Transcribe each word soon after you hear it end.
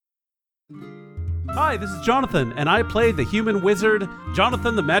Hi, this is Jonathan, and I play the human wizard,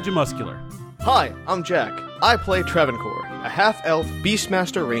 Jonathan the Magimuscular. Hi, I'm Jack. I play Travancore, a half-elf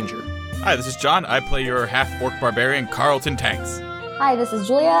Beastmaster Ranger. Hi, this is John. I play your half-orc barbarian, Carlton Tanks. Hi, this is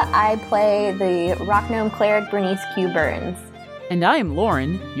Julia. I play the rock gnome cleric, Bernice Q. Burns. And I am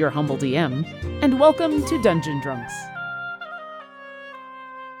Lauren, your humble DM, and welcome to Dungeon Drunks.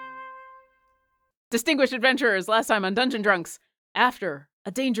 Distinguished adventurers, last time on Dungeon Drunks, after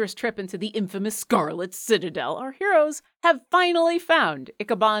a dangerous trip into the infamous Scarlet Citadel, our heroes have finally found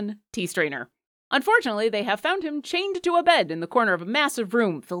Ichabod T. Strainer. Unfortunately, they have found him chained to a bed in the corner of a massive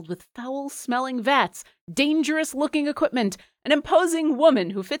room filled with foul-smelling vats, dangerous-looking equipment, an imposing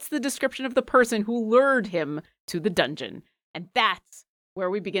woman who fits the description of the person who lured him to the dungeon. And that's where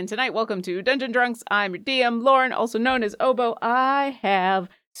we begin tonight. Welcome to Dungeon Drunks. I'm your DM, Lauren, also known as Obo. I have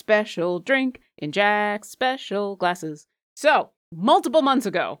special drink in Jack's special glasses. So, multiple months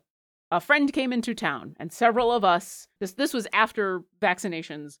ago, a friend came into town, and several of us, this was after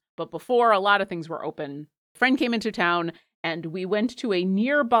vaccinations, but before a lot of things were open. A friend came into town, and we went to a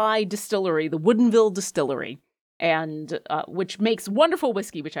nearby distillery, the Woodinville Distillery, and which makes wonderful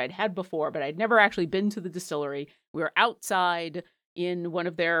whiskey, which I'd had before, but I'd never actually been to the distillery. We were outside in one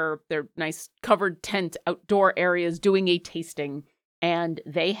of their nice covered tent outdoor areas doing a tasting, and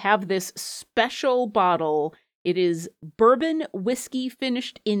they have this special bottle. It is bourbon whiskey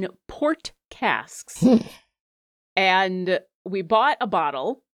finished in port casks. And we bought a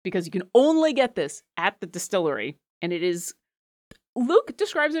bottle because you can only get this at the distillery. And it is, Luke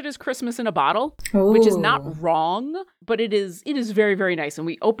describes it as Christmas in a bottle, which is not wrong, but it is very, very nice. And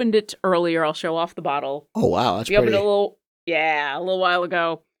we opened it earlier. I'll show off the bottle. Oh, wow. That's we pretty. Opened a little while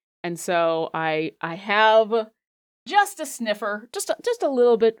ago. And so I have just a sniffer, just a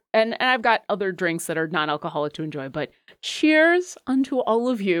little bit, and I've got other drinks that are non-alcoholic to enjoy, but cheers unto all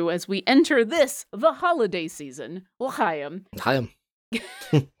of you as we enter the holiday season. L'chaim. L'chaim.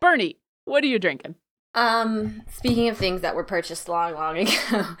 Bernie, what are you drinking? Speaking of things that were purchased long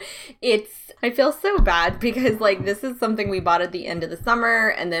ago, I feel so bad because, this is something we bought at the end of the summer,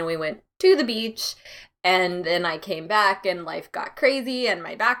 and then we went to the beach, and then I came back and life got crazy and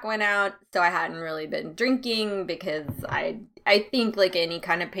my back went out. So I hadn't really been drinking because I think like any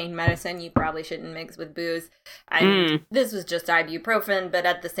kind of pain medicine, you probably shouldn't mix with booze. This was just ibuprofen, but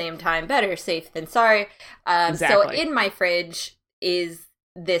at the same time, better safe than sorry. Exactly. So in my fridge is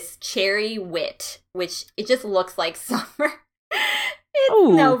this cherry wit, which it just looks like summer.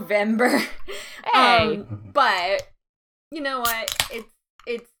 It's November. Hey. But you know what?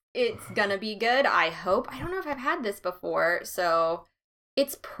 It's gonna be good, I hope. I don't know if I've had this before, so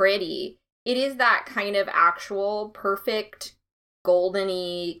it's pretty. It is that kind of actual perfect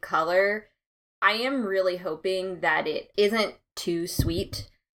golden-y color. I am really hoping that it isn't too sweet.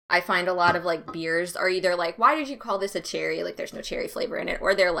 I find a lot of beers are either why did you call this a cherry? There's no cherry flavor in it.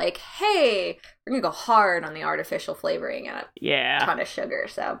 Or they're like, hey, we're gonna go hard on the artificial flavoring and a ton of sugar.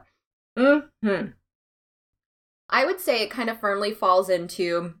 So, I would say it kind of firmly falls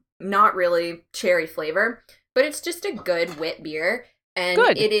into not really cherry flavor, but it's just a good wit beer. And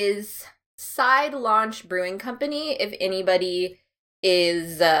it is Side Launch Brewing Company. If anybody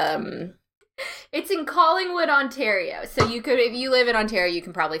is, it's in Collingwood, Ontario. So you could, if you live in Ontario, you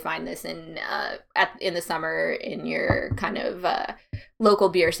can probably find this in the summer in your kind of local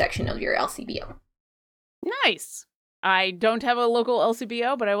beer section of your LCBO. Nice. I don't have a local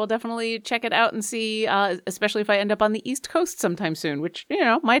LCBO, but I will definitely check it out and see, especially if I end up on the East Coast sometime soon, which,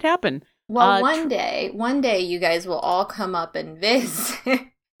 might happen. Well, one day you guys will all come up and visit.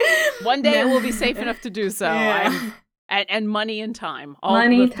 One day it will be safe enough to do so. Yeah. And money and time.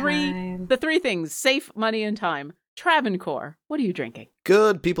 The three things: safe, money, and time. Travancore, what are you drinking?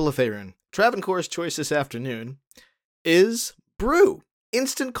 Good people of Faerun. Travancore's choice this afternoon is brew.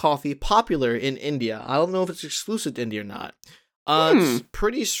 Instant coffee, popular in India. I don't know if it's exclusive to India or not. It's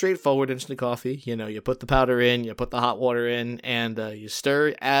pretty straightforward instant coffee. You put the powder in, you put the hot water in, and you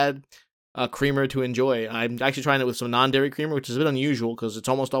stir, add a creamer to enjoy. I'm actually trying it with some non-dairy creamer, which is a bit unusual because it's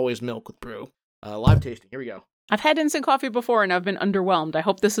almost always milk with brew. Live tasting. Here we go. I've had instant coffee before, and I've been underwhelmed. I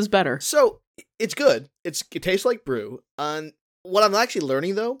hope this is better. So, it's good. It tastes like brew. What I'm actually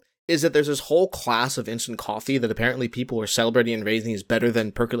learning, though, is that there's this whole class of instant coffee that apparently people are celebrating and raising is better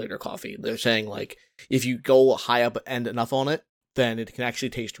than percolator coffee. They're saying, if you go high up and enough on it, then it can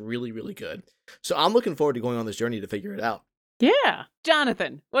actually taste really, really good. So I'm looking forward to going on this journey to figure it out. Yeah.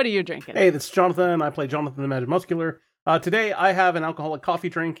 Jonathan, what are you drinking? Hey, this is Jonathan. I play Jonathan the Magimuscular. Today I have an alcoholic coffee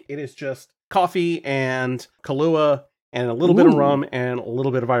drink. It is just coffee and Kahlua and a little bit of rum and a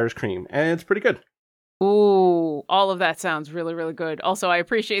little bit of Irish cream. And it's pretty good. Ooh, all of that sounds really, really good. Also, I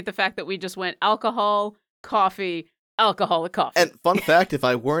appreciate the fact that we just went alcohol, coffee, alcoholic coffee. And fun fact, if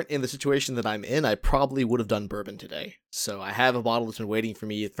I weren't in the situation that I'm in, I probably would have done bourbon today. So I have a bottle that's been waiting for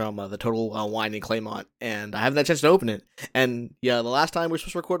me from the Total Wine in Claymont, and I haven't had a chance to open it. And yeah, the last time we were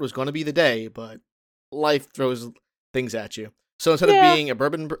supposed to record was going to be the day, but life throws things at you. So instead of being a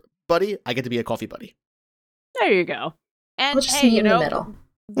bourbon buddy, I get to be a coffee buddy. There you go. And We'll just hey, meet you in the know, middle.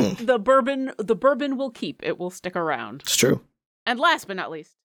 the bourbon will keep. It will stick around. It's true. And last but not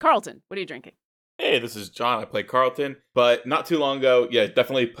least, Carlton, what are you drinking? Hey, this is John. I play Carlton, but not too long ago,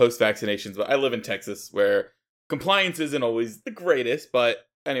 definitely post-vaccinations, but I live in Texas where compliance isn't always the greatest, but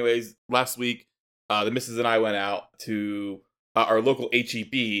anyways, last week, the missus and I went out to our local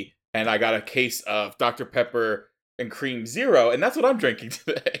HEB, and I got a case of Dr. Pepper and Cream Zero, and that's what I'm drinking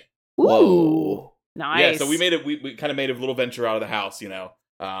today. Whoa. Nice. Yeah, so we kind of made a little venture out of the house,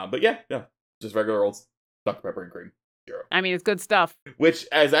 but yeah, just regular old Dr. Pepper and Cream Zero. I mean, it's good stuff. Which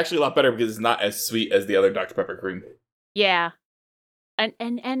is actually a lot better because it's not as sweet as the other Dr. Pepper Cream. Yeah.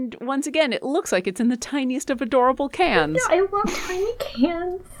 And once again, it looks like it's in the tiniest of adorable cans. Yeah, I love tiny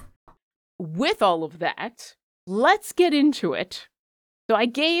cans. With all of that, let's get into it. So I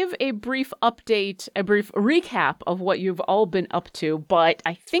gave a brief update, a brief recap of what you've all been up to, but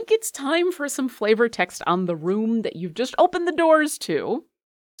I think it's time for some flavor text on the room that you've just opened the doors to.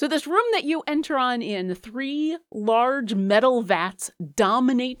 So this room that you enter on in, 3 large metal vats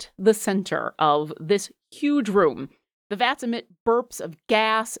dominate the center of this huge room. The vats emit burps of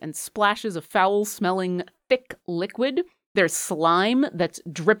gas and splashes of foul-smelling thick liquid. There's slime that's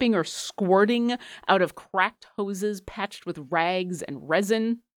dripping or squirting out of cracked hoses patched with rags and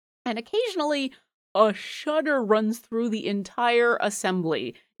resin. And occasionally, a shudder runs through the entire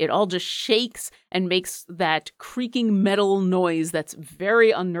assembly. It all just shakes and makes that creaking metal noise that's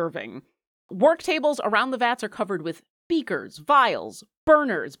very unnerving. Work tables around the vats are covered with beakers, vials,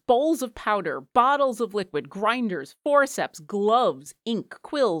 burners, bowls of powder, bottles of liquid, grinders, forceps, gloves, ink,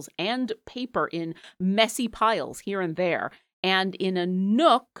 quills, and paper in messy piles here and there. And in a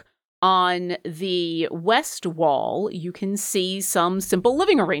nook on the west wall, you can see some simple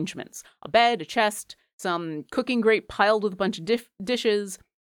living arrangements. A bed, a chest, some cooking grate piled with a bunch of dishes,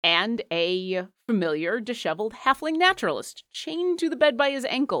 and a familiar, disheveled halfling naturalist chained to the bed by his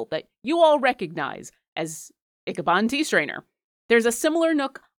ankle that you all recognize as Ichabod Teastrainer. There's a similar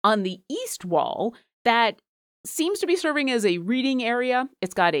nook on the east wall that seems to be serving as a reading area.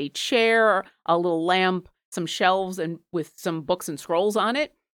 It's got a chair, a little lamp, some shelves, and with some books and scrolls on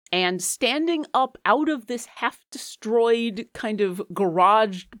it. And standing up out of this half-destroyed kind of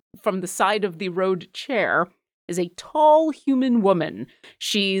garage from the side of the road chair is a tall human woman.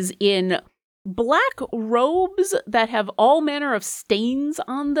 She's in black robes that have all manner of stains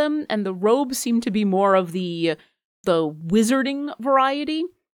on them, and the robes seem to be more of the wizarding variety.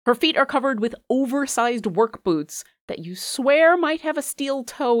 Her feet are covered with oversized work boots that you swear might have a steel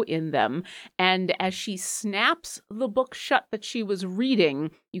toe in them, and as she snaps the book shut that she was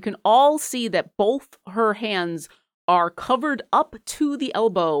reading, you can all see that both her hands are covered up to the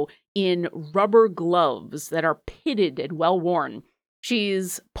elbow in rubber gloves that are pitted and well-worn.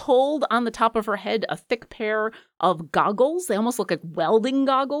 She's pulled on the top of her head a thick pair of goggles. They almost look like welding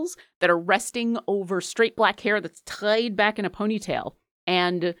goggles that are resting over straight black hair that's tied back in a ponytail.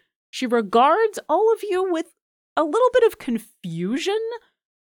 And she regards all of you with a little bit of confusion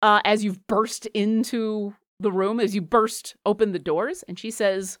as you've burst into the room, as you burst open the doors. And she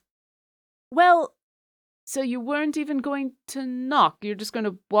says, "Well, so you weren't even going to knock. You're just going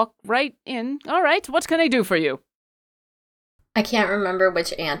to walk right in. All right, what can I do for you?" I can't remember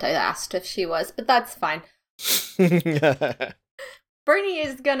which aunt I asked if she was, but that's fine. Bernie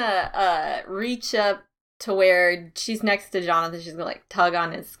is gonna reach up to where she's next to Jonathan. She's gonna tug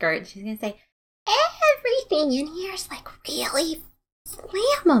on his skirt. She's gonna say, "Everything in here is really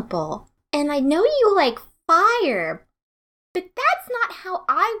flammable. And I know you like fire, but that's not how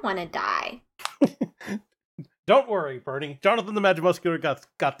I want to die." Don't worry, Bernie. Jonathan the Magic Muscular got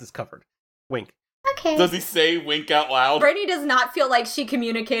this covered. Wink. Okay. Does he say wink out loud? Bernie does not feel like she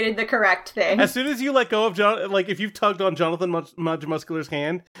communicated the correct thing. As soon as you let go of if you've tugged on Jonathan Magic Muscular's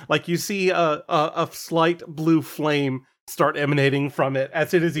hand, you see a slight blue flame start emanating from it as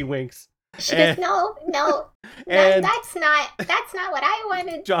soon as he winks. She goes, no, that's not what I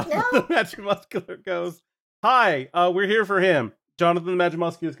wanted. Jonathan No. the Magic Muscular goes, "Hi, we're here for him." Jonathan the Magic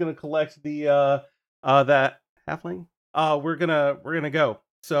Muscular is going to collect the that halfling. We're gonna go.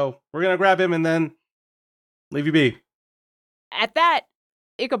 So we're gonna grab him and then leave you be. At that,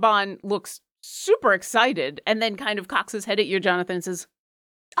 Ichabod looks super excited and then kind of cocks his head at you, Jonathan, and says,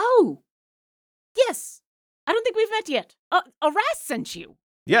 "Oh, yes, I don't think we've met yet. Aras sent you.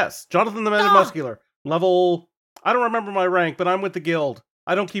 Yes, Jonathan the Magic Muscular. Level... I don't remember my rank, but I'm with the guild.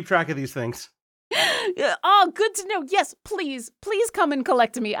 I don't keep track of these things. Oh, good to know. Yes, please come and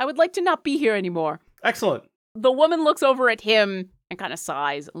collect me. I would like to not be here anymore. Excellent. The woman looks over at him and kind of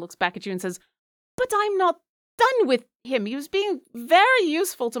sighs and looks back at you and says, but I'm not done with him. He was being very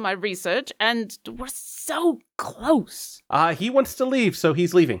useful to my research, and we're so close. He wants to leave, so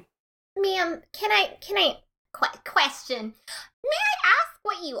he's leaving. Ma'am, can I question? May I ask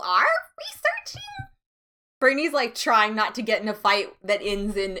what you are researching? Bernie's like trying not to get in a fight that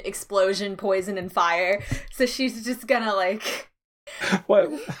ends in explosion, poison, and fire. So she's just gonna like...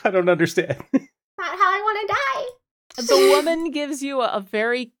 What? I don't understand. Not how I want to die. The woman gives you a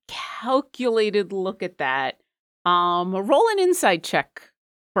very calculated look at that. Roll an insight check,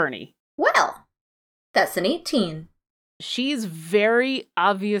 Bernie. Well, that's an 18. She's very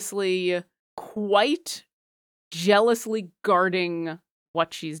obviously quite jealously guarding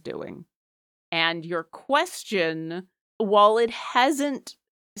what she's doing. And your question, while it hasn't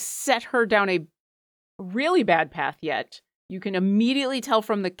set her down a really bad path yet, you can immediately tell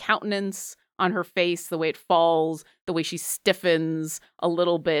from the countenance on her face, the way it falls, the way she stiffens a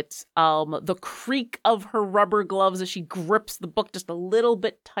little bit, the creak of her rubber gloves as she grips the book just a little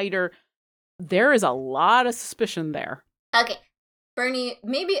bit tighter. There is a lot of suspicion there. Okay. Bernie,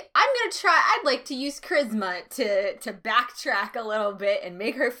 maybe I'm going to try. I'd like to use charisma to backtrack a little bit and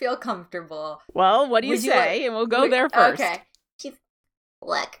make her feel comfortable. Well, what do you say? And we'll go there first. Okay.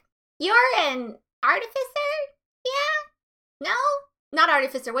 Look, you're an artificer? Yeah? No? Not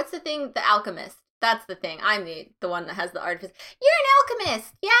artificer. What's the thing? The alchemist. That's the thing. I'm the one that has the artifice. You're an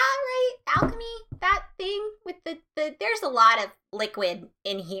alchemist. Yeah, right? Alchemy? That thing with the there's a lot of liquid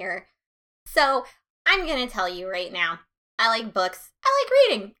in here. So, I'm going to tell you right now. I like books. I like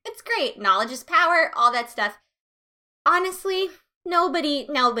reading. It's great. Knowledge is power, all that stuff. Honestly, nobody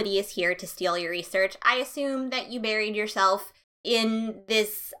is here to steal your research. I assume that you buried yourself in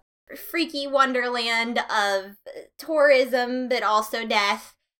this freaky wonderland of tourism, but also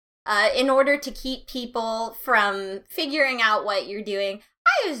death, in order to keep people from figuring out what you're doing.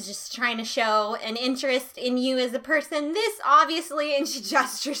 I was just trying to show an interest in you as a person. This obviously, and she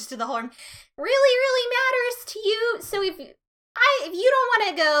gestures to the horn, really matters to you. So if you don't want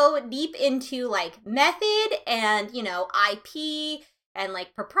to go deep into like method and, IP and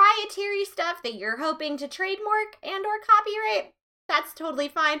like proprietary stuff that you're hoping to trademark and or copyright, that's totally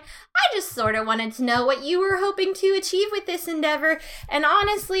fine. I just sort of wanted to know what you were hoping to achieve with this endeavor. And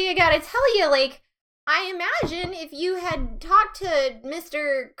honestly, I gotta tell you, like, I imagine if you had talked to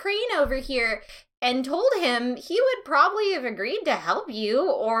Mr. Crane over here and told him, he would probably have agreed to help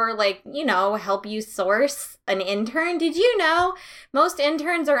you or, like, help you source an intern. Did you know most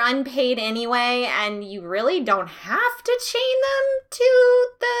interns are unpaid anyway, and you really don't have to chain them to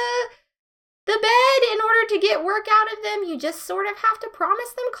the bed in order to get work out of them? You just sort of have to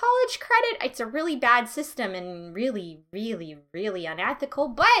promise them college credit. It's a really bad system and really unethical,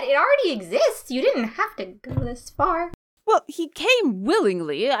 but it already exists. You didn't have to go this far. Well, he came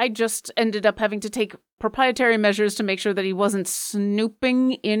willingly. I just ended up having to take proprietary measures to make sure that he wasn't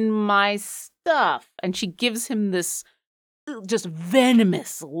snooping in my stuff. And she gives him this just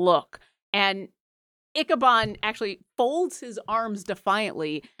venomous look. And Ichabod actually folds his arms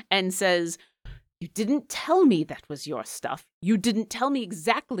defiantly and says, "You didn't tell me that was your stuff. You didn't tell me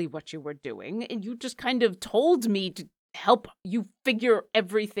exactly what you were doing. And you just kind of told me to help you figure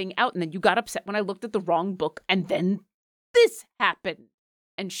everything out. And then you got upset when I looked at the wrong book. And then this happened."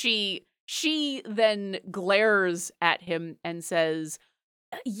 And she then glares at him and says,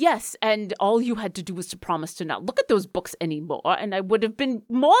 "Yes, and all you had to do was to promise to not look at those books anymore, and I would have been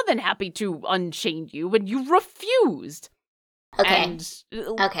more than happy to unchain you, and you refused." Okay. And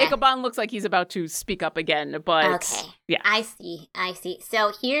Okay. Ichabod looks like he's about to speak up again, but Okay. yeah. I see.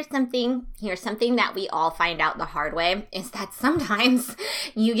 So here's something that we all find out the hard way, is that sometimes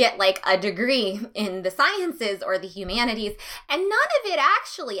you get like a degree in the sciences or the humanities, and none of it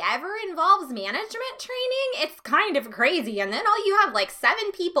actually ever involves management training. It's kind of crazy. And then all you have like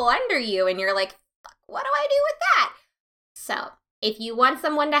 7 people under you, and you're like, fuck, what do I do with that? So if you want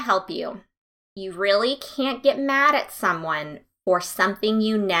someone to help you, you really can't get mad at someone for something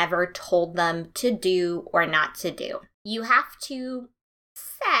you never told them to do or not to do. You have to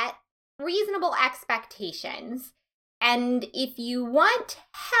set reasonable expectations. And if you want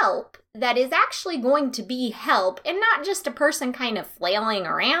help that is actually going to be help and not just a person kind of flailing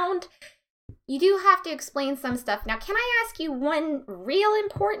around, you do have to explain some stuff. Now, can I ask you one real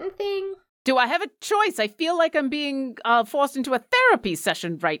important thing? Do I have a choice? I feel like I'm being forced into a therapy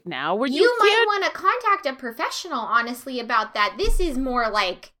session right now. Were You might here? want to contact a professional, honestly, about that. This is more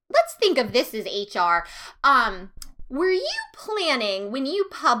like, let's think of this as HR. Were you planning, when you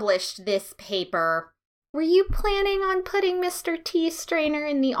published this paper, were you planning on putting Mr. T. Strainer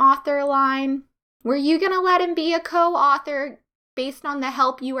in the author line? Were you going to let him be a co-author based on the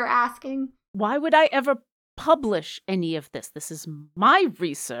help you were asking? Why would I ever publish any of this? This is my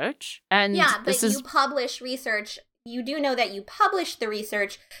research, and Yeah, but this you is publish research. You do know that you publish the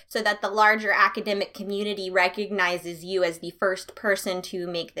research so that the larger academic community recognizes you as the first person to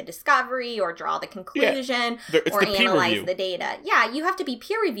make the discovery or draw the conclusion It's or the peer analyze review. the data. Yeah, you have to be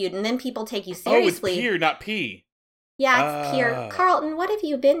peer-reviewed, and then people take you Oh, it's seriously. peer, not P. Yeah, it's peer. Ah. Carlton, what have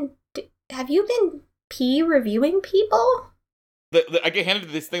you been... Have you been P-reviewing people? I get handed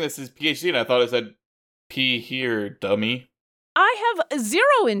this thing that says PhD, and I thought it said P here, dummy. I have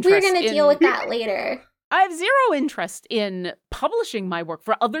zero interest. We're going to deal with that later. I have zero interest in publishing my work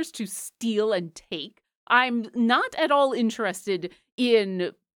for others to steal and take. I'm not at all interested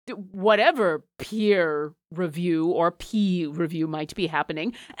in whatever peer review or P review might be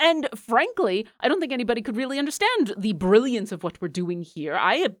happening. And frankly, I don't think anybody could really understand the brilliance of what we're doing here.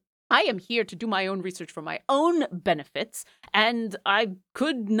 I am here to do my own research for my own benefits, and I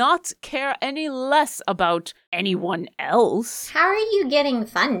could not care any less about anyone else. How are you getting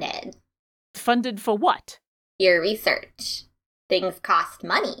funded? Funded for what? Your research. Things cost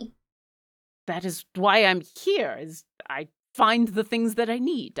money. That is why I'm here, is I find the things that I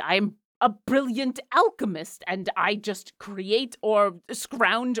need. I'm a brilliant alchemist, and I just create or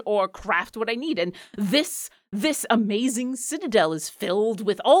scrounge or craft what I need. And this amazing citadel is filled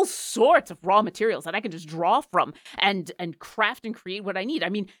with all sorts of raw materials that I can just draw from and craft and create what I need. I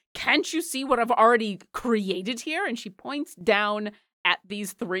mean, can't you see what I've already created here? And she points down at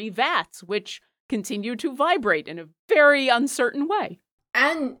these 3 vats, which continue to vibrate in a very uncertain way.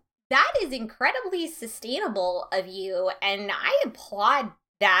 And that is incredibly sustainable of you, and I applaud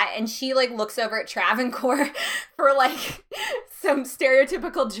that. And she looks over at Travancore for some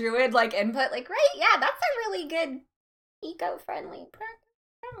stereotypical druid input, right? Yeah, that's a really good eco-friendly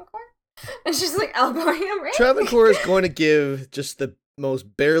Travancore. And she's elbowing him, right? Travancore is going to give just the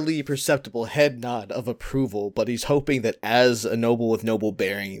most barely perceptible head nod of approval, but he's hoping that as a noble with noble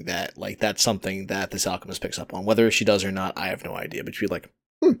bearing, that that's something that this alchemist picks up on. Whether she does or not, I have no idea. But she'd be like,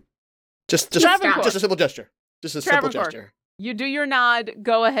 just a simple gesture, just a simple Travancore, gesture. You do your nod.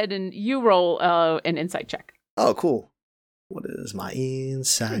 Go ahead and you roll an insight check. Oh, cool. What is my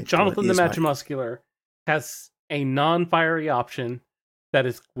insight? Jonathan the What is my- Magimuscular has a non-fiery option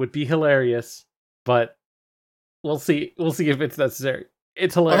that would be hilarious, but we'll see. We'll see if it's necessary.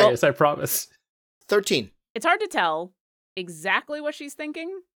 It's hilarious, I promise. 13. It's hard to tell exactly what she's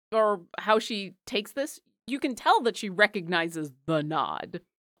thinking or how she takes this. You can tell that she recognizes the nod.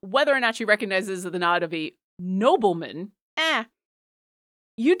 Whether or not she recognizes the nod of a nobleman,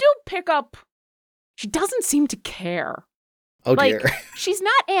 you do pick up she doesn't seem to care. Oh dear. She's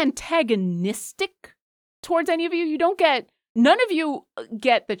not antagonistic towards any of you. None of you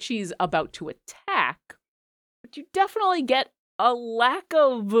get that she's about to attack, but you definitely get a lack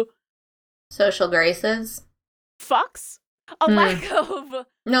of Social graces. fucks. A lack of...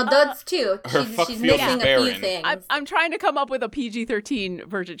 No, that's two. Her fuck She's feels missing a few barren. things. I'm trying to come up with a PG-13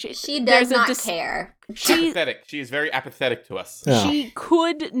 version. She does there's a not dis- care. She, Apathetic. She is very apathetic to us. Yeah. she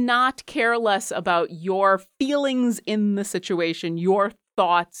could not care less about your feelings in the situation, your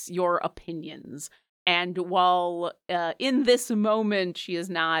thoughts, your opinions. And while in this moment she is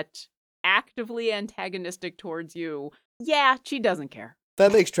not actively antagonistic towards you, she doesn't care.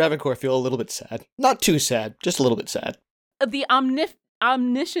 That makes Travancore feel a little bit sad. Not too sad, just a little bit sad. The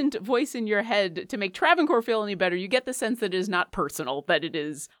omniscient voice in your head, to make Travancore feel any better, you get the sense that it is not personal, that it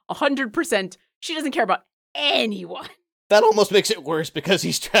is 100%. She doesn't care about anyone. That almost makes it worse because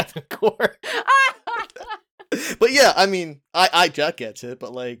he's Travancore. But yeah, I mean, Jack gets it,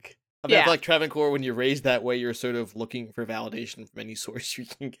 but I feel like Travancore, when you're raised that way, you're sort of looking for validation from any source you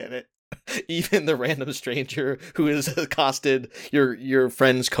can get it. Even the random stranger who has accosted your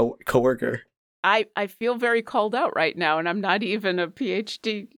friend's coworker. I feel very called out right now, and I'm not even a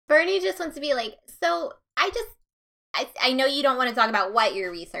PhD. Bernie just wants to be so I know you don't want to talk about what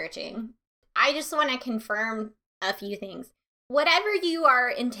you're researching. I just want to confirm a few things. Whatever you are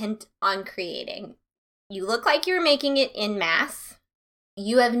intent on creating, you look like you're making it en masse.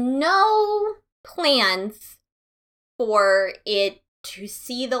 You have no plans for it to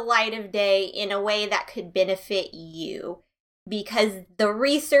see the light of day in a way that could benefit you, because the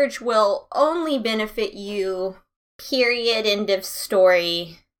research will only benefit you, period, end of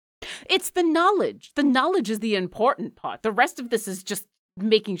story. It's the knowledge. The knowledge is the important part. The rest of this is just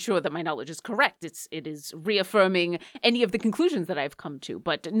making sure that my knowledge is correct. It is reaffirming any of the conclusions that I've come to.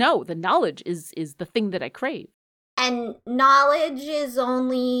 But no, the knowledge is the thing that I crave. And knowledge is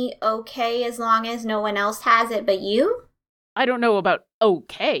only okay as long as no one else has it but you? I don't know about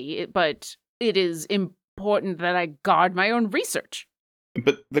okay, but it is important that I guard my own research.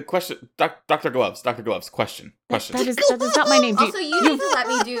 But the question, Dr. Gloves, question. That is not my name. Also, you need to let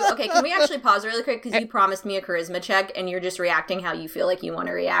me do... Okay, can we actually pause really quick? Because you promised me a charisma check, and you're just reacting how you feel like you want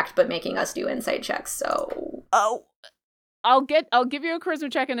to react, but making us do insight checks, so... Oh, I'll give you a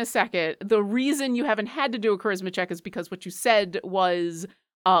charisma check in a second. The reason you haven't had to do a charisma check is because what you said was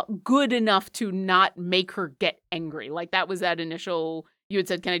good enough to not make her get angry. Like, that was that initial... You had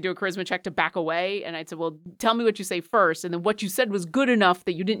said, can I do a charisma check to back away? And I'd said, well, tell me what you say first. And then what you said was good enough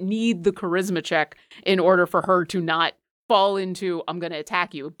that you didn't need the charisma check in order for her to not fall into, I'm going to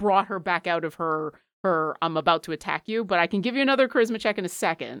attack you. It brought her back out of her I'm about to attack you. But I can give you another charisma check in a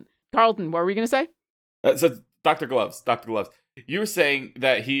second. Carlton, what were you going to say? So, Dr. Gloves, you were saying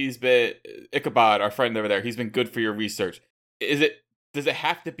that he's been, Ichabod, our friend over there, he's been good for your research. Does it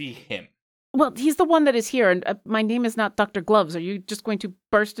have to be him? Well, he's the one that is here, and my name is not Dr. Gloves. Are you just going to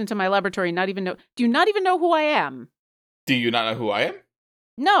burst into my laboratory and not even know? Do you not even know who I am? Do you not know who I am?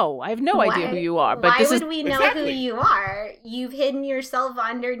 No, I have no idea who you are. But why would we know who you are? You've hidden yourself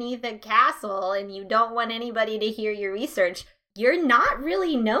underneath a castle, and you don't want anybody to hear your research. You're not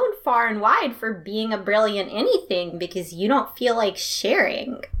really known far and wide for being a brilliant anything because you don't feel like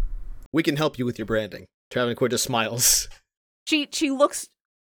sharing. We can help you with your branding. Travancore just smiles. She looks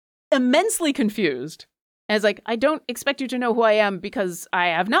immensely confused. As like, I don't expect you to know who I am because I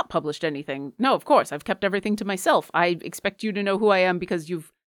have not published anything. No, of course, I've kept everything to myself. I expect you to know who I am because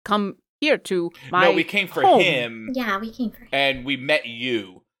you've come here to my No, we came for home. him. Yeah, we came for him. And we met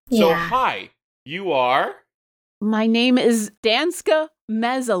you. So, Yeah. hi, you are? My name is Danska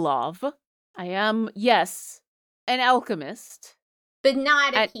Mazalov. I am, yes, an alchemist. But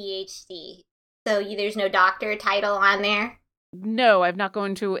not a PhD. So there's no doctor title on there? No, I've not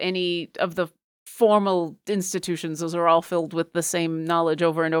gone to any of the formal institutions. Those are all filled with the same knowledge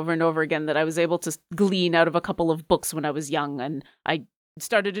over and over and over again that I was able to glean out of a couple of books when I was young. And I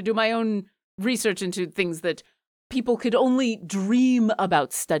started to do my own research into things that people could only dream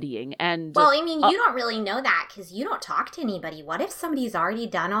about studying. And well, I mean, you don't really know that because you don't talk to anybody. What if somebody's already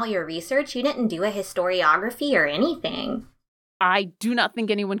done all your research? You didn't do a historiography or anything. I do not think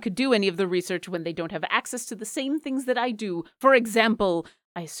anyone could do any of the research when they don't have access to the same things that I do. For example,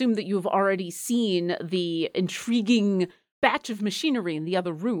 I assume that you've already seen the intriguing batch of machinery in the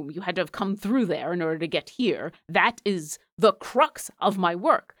other room. You had to have come through there in order to get here. That is the crux of my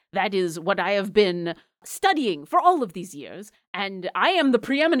work. That is what I have been studying for all of these years, and I am the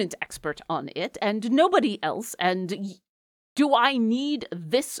preeminent expert on it, and nobody else. And do I need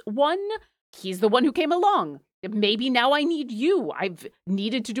this one? He's the one who came along. Maybe now I need you. I've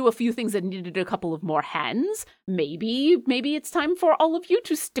needed to do a few things that needed a couple of more hands. Maybe it's time for all of you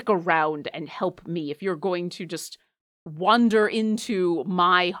to stick around and help me if you're going to just wander into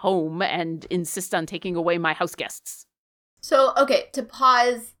my home and insist on taking away my house guests. So, okay, to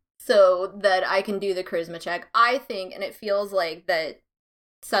pause so that I can do the charisma check, I think, and it feels like that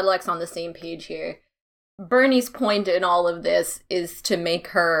Sedlec's on the same page here, Bernie's point in all of this is to make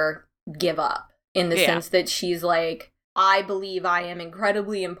her give up. In the sense that she's like, I believe I am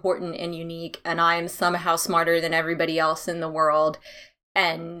incredibly important and unique, and I am somehow smarter than everybody else in the world,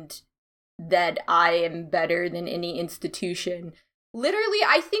 and that I am better than any institution. Literally,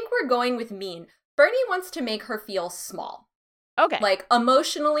 I think we're going with mean. Bernie wants to make her feel small. Okay. Like,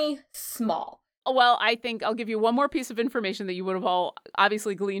 emotionally small. Well, I think I'll give you one more piece of information that you would have all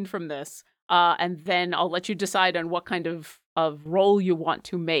obviously gleaned from this, and then I'll let you decide on what kind of role you want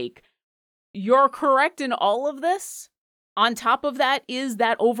to make. You're correct in all of this. On top of that is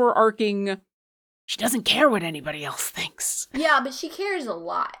that overarching, she doesn't care what anybody else thinks. Yeah, but she cares a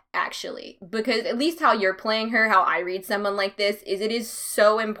lot, actually. Because at least how you're playing her, how I read someone like this, is it is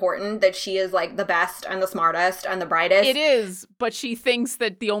so important that she is like the best and the smartest and the brightest. It is, but she thinks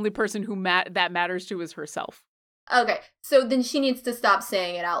that the only person who that matters to is herself. Okay, so then she needs to stop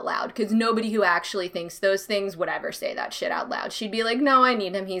saying it out loud, because nobody who actually thinks those things would ever say that shit out loud. She'd be like, no, I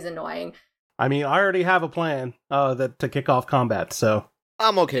need him, he's annoying. I mean, I already have a plan to kick off combat, so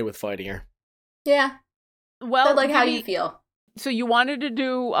I'm okay with fighting her. Yeah. Well, but like, how do you feel? So you wanted to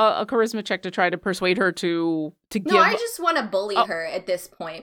do a charisma check to try to persuade her to give... No, I just want to bully her at this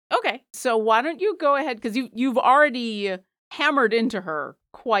point. Okay, so why don't you go ahead, because you've already hammered into her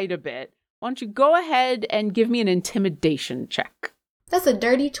quite a bit. Why don't you go ahead and give me an intimidation check? That's a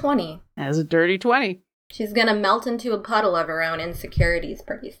dirty 20. As a dirty 20. She's gonna melt into a puddle of her own insecurities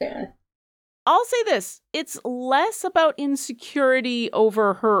pretty soon. I'll say this. It's less about insecurity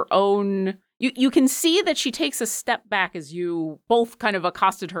over her own. You can see that she takes a step back as you both kind of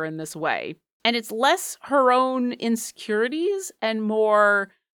accosted her in this way. And it's less her own insecurities and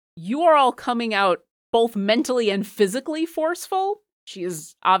more you are all coming out both mentally and physically forceful. She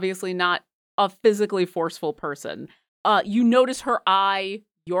is obviously not a physically forceful person. You notice her eye,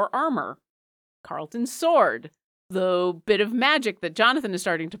 your armor, Carlton's sword, the bit of magic that Jonathan is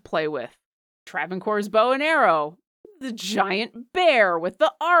starting to play with, Travancore's bow and arrow, the giant bear with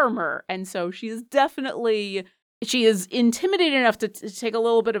the armor. And so she is intimidated enough to take a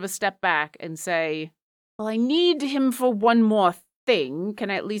little bit of a step back and say, well, I need him for one more thing. Can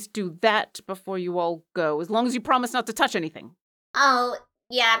I at least do that before you all go? As long as you promise not to touch anything. Oh,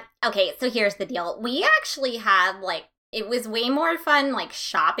 yeah. Okay, so here's the deal. We actually have, it was way more fun,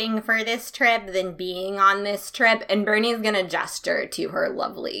 shopping for this trip than being on this trip. And Bernie's gonna gesture to her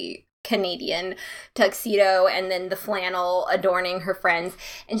lovely Canadian tuxedo and then the flannel adorning her friends.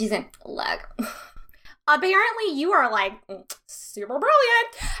 And she's like, look, apparently you are, super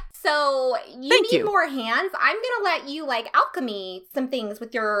brilliant. So you need more hands. I'm going to let you, alchemy some things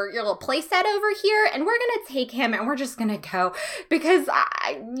with your little play set over here. And we're going to take him and we're just going to go. Because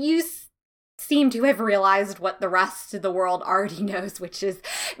you seem to have realized what the rest of the world already knows, which is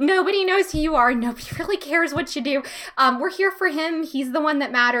nobody knows who you are. Nobody really cares what you do. We're here for him. He's the one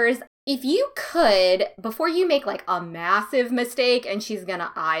that matters. If you could, before you make, a massive mistake and she's going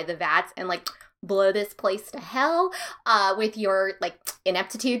to eye the vats and, blow this place to hell with your,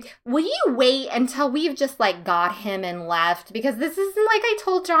 ineptitude, will you wait until we've just, got him and left? Because this isn't, like I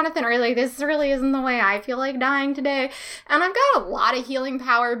told Jonathan earlier, this really isn't the way I feel like dying today. And I've got a lot of healing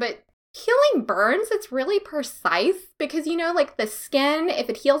power, but healing burns, it's really precise because, the skin, if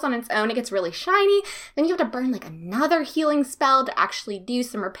it heals on its own, it gets really shiny. Then you have to burn, another healing spell to actually do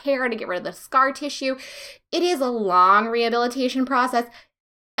some repair to get rid of the scar tissue. It is a long rehabilitation process,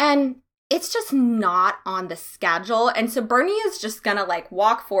 and it's just not on the schedule. And so Bernie is just gonna,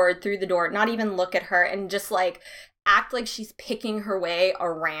 walk forward through the door, not even look at her, and just, act like she's picking her way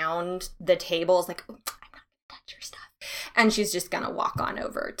around the tables, I'm not gonna touch your stuff. And she's just gonna walk on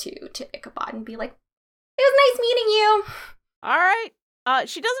over to Ichabod and be like, it was nice meeting you. All right.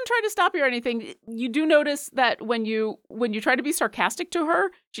 She doesn't try to stop you or anything. You do notice that when you try to be sarcastic to her,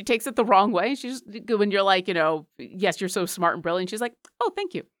 she takes it the wrong way. She's when you're like, yes, you're so smart and brilliant. She's like, oh,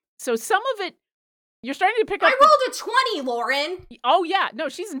 thank you. So some of it, you're starting to pick up. I rolled a 20, Lauren. Oh, yeah. No,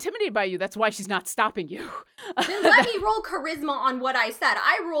 she's intimidated by you. That's why she's not stopping you. Then let me roll charisma on what I said.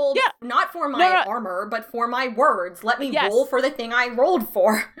 I rolled not for my armor, but for my words. Let me roll for the thing I rolled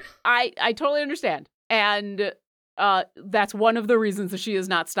for. I totally understand. And that's one of the reasons that she is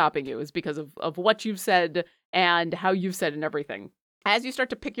not stopping you is because of what you've said and how you've said and everything. As you start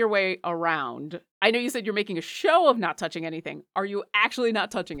to pick your way around, I know you said you're making a show of not touching anything. Are you actually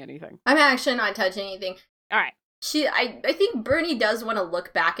not touching anything? I'm actually not touching anything. All right. I think Bernie does want to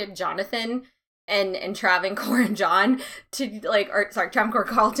look back at Jonathan and Travancore and John to Travancore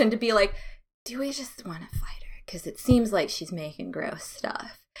Carlton to be like, do we just want to fight her? Because it seems like she's making gross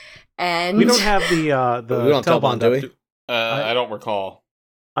stuff. And we don't have the we don't tell Bond, do we? I don't recall.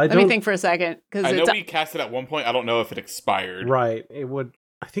 Let me think for a second. I know we cast it at one point. I don't know if it expired. Right. It would.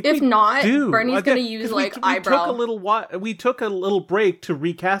 I think if not, do. Bernie's going to use eyebrow. We took a little break to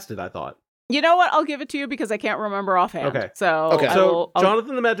recast it, I thought. You know what? I'll give it to you because I can't remember offhand. Okay. So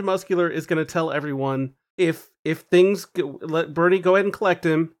Jonathan the Magimuscular is going to tell everyone if things let Bernie go ahead and collect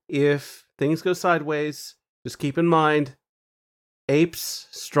him. If things go sideways, just keep in mind, apes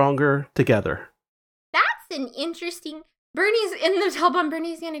stronger together. That's an interesting. Bernie's in the Talbot.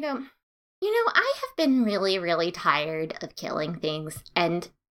 Bernie's going to go, I have been really, really tired of killing things. And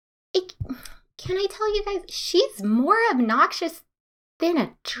can I tell you guys, she's more obnoxious than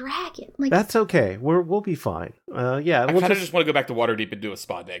a dragon. That's okay. We'll be fine. Yeah. I kind of just want to go back to Waterdeep and do a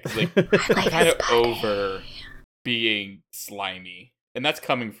spa day. Because I'm kind of over being slimy. And that's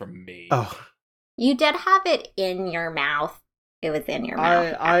coming from me. Oh. You did have it in your mouth. It was in your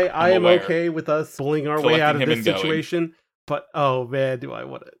mouth. I am okay with us pulling our way out of this situation. But oh man, do I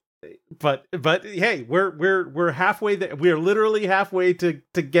want to? But hey, we're halfway there. We're literally halfway to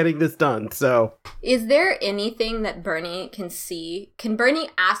getting this done. So, is there anything that Bernie can see? Can Bernie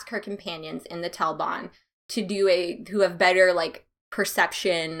ask her companions in the Talbot who have better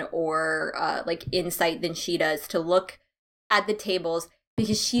perception or insight than she does to look at the tables,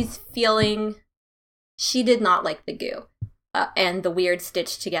 because she's feeling she did not like the goo and the weird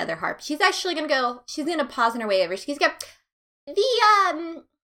stitched together harp. She's actually gonna pause on her way over. She's gonna. The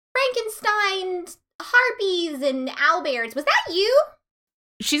Frankenstein harpies and owlbears, was that you?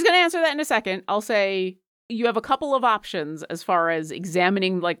 She's going to answer that in a second. I'll say you have a couple of options as far as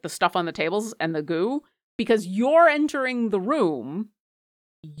examining like the stuff on the tables and the goo, because you're entering the room.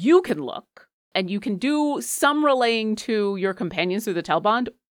 You can look and you can do some relaying to your companions through the Telbond,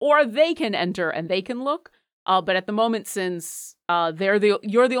 or they can enter and they can look. But at the moment, since you're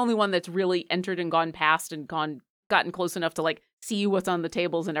the only one that's really entered and gone past and gotten close enough to like see what's on the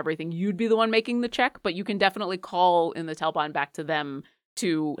tables and everything, you'd be the one making the check. But you can definitely call in the Telbond back to them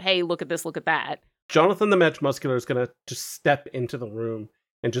to, hey, look at this, look at that. Jonathan the Match Muscular is going to just step into the room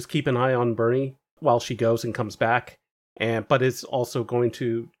and just keep an eye on Bernie while she goes and comes back. But is also going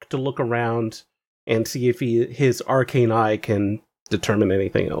to look around and see if his arcane eye can determine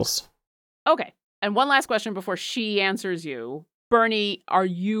anything else. Okay. And one last question before she answers you. Bernie, are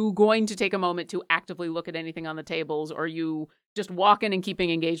you going to take a moment to actively look at anything on the tables, or are you just walking and keeping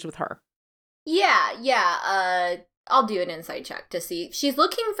engaged with her? Yeah. I'll do an insight check to see. She's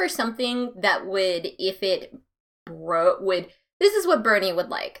looking for something that would, if it this is what Bernie would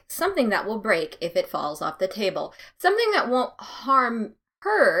like. Something that will break if it falls off the table. Something that won't harm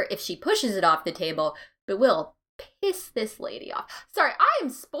her if she pushes it off the table, but will piss this lady off. Sorry, I am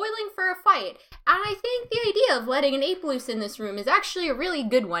spoiling for a fight, and I think the idea of letting an ape loose in this room is actually a really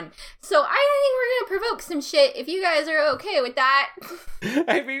good one. So I think we're gonna provoke some shit if you guys are okay with that.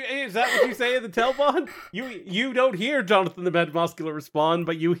 I mean, is that what you say in the Telbond? You don't hear Jonathan the Match Muscular respond,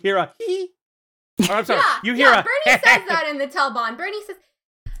 but you hear a hee. Oh, I'm sorry. Yeah, you hear a Bernie says that in the Telbond. Bernie says,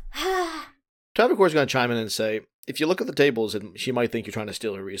 Travancore is going to chime in and say, if you look at the tables, and she might think you're trying to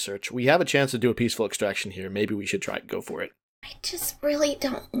steal her research, we have a chance to do a peaceful extraction here. Maybe we should try and go for it. I just really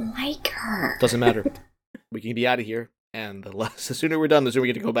don't like her. Doesn't matter. We can be out of here, and the sooner we're done, the sooner we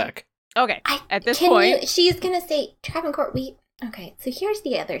get to go back. Okay. At this point, she's going to say, Travancore, okay, so here's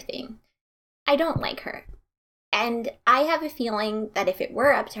the other thing. I don't like her. And I have a feeling that if it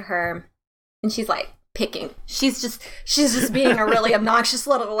were up to her, and she's like picking, she's just being a really obnoxious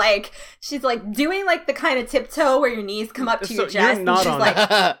little, like, she's like doing like the kind of tiptoe where your knees come up to your chest.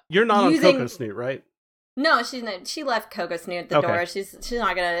 You're not on Coco Snoot, right? No, she's not. She left Coco Snoot at the door. She's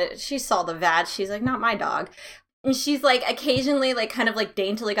not gonna. She saw the vat. She's like, not my dog. And she's like occasionally like kind of like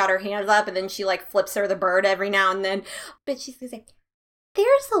daintily got her hands up, and then she like flips her the bird every now and then. But she's gonna say,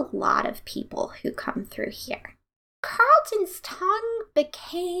 there's a lot of people who come through here. Carlton's tongue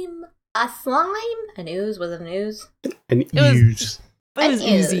became a slime. An ooze was an ooze. An ooze. It was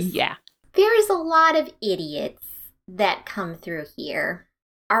easy, yeah. There's a lot of idiots that come through here.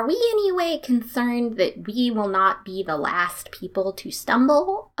 Are we any way concerned that we will not be the last people to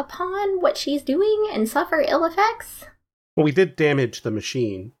stumble upon what she's doing and suffer ill effects? Well, we did damage the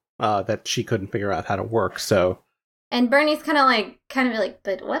machine that she couldn't figure out how to work, so... And Bernie's kind of like,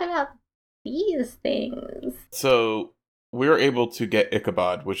 but what about these things? So, we're able to get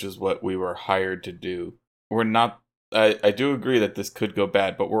Ichabod, which is what we were hired to do. We're not... I do agree that this could go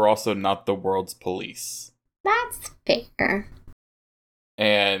bad, but we're also not the world's police. That's fair.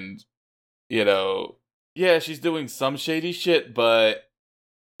 And, yeah, she's doing some shady shit, but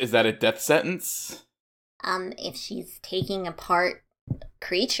is that a death sentence? If she's taking apart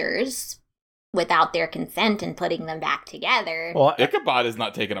creatures without their consent and putting them back together. Well, Ichabod is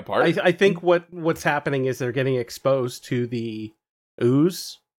not taken apart. I think what's happening is they're getting exposed to the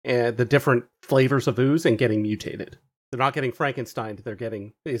ooze and the different flavors of ooze and getting mutated. They're not getting Frankenstein. They're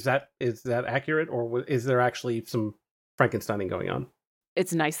getting... Is that accurate, or is there actually some Frankensteining going on?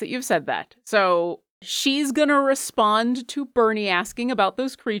 It's nice that you've said that. So she's going to respond to Bernie asking about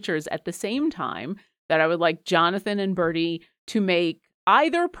those creatures at the same time that I would like Jonathan and Bertie to make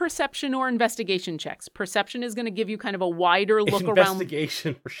either perception or investigation checks. Perception is going to give you kind of a wider look around.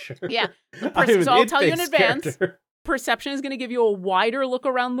 Investigation, for sure. Yeah. So I'll tell you in advance. Character. Perception is going to give you a wider look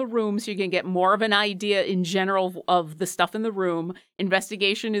around the room so you can get more of an idea in general of the stuff in the room.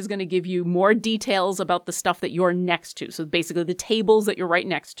 Investigation is going to give you more details about the stuff that you're next to. So basically the tables that you're right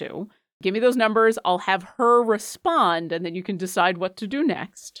next to. Give me those numbers. I'll have her respond, and then you can decide what to do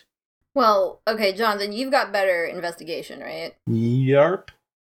next. Well, okay, Jonathan, you've got better investigation, right? Yarp.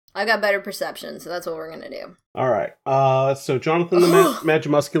 I got better perception, so that's what we're going to do. All right. So Jonathan the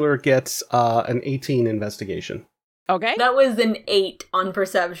Magimuscular gets an 18 investigation. Okay. That was an 8 on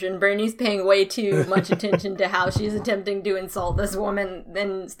perception. Bernie's paying way too much attention to how she's attempting to insult this woman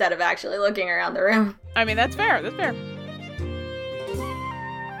instead of actually looking around the room. I mean, that's fair. That's fair.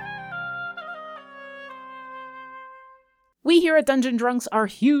 We here at Dungeon Drunks are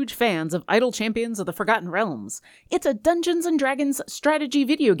huge fans of Idle Champions of the Forgotten Realms. It's a Dungeons & Dragons strategy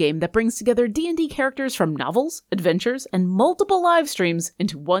video game that brings together D&D characters from novels, adventures, and multiple live streams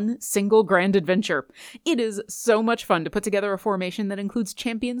into one single grand adventure. It is so much fun to put together a formation that includes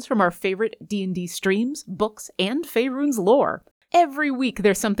champions from our favorite D&D streams, books, and Faerun's lore. Every week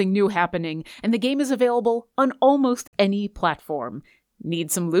there's something new happening, and the game is available on almost any platform.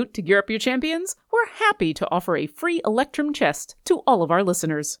 Need some loot to gear up your champions? We're happy to offer a free Electrum chest to all of our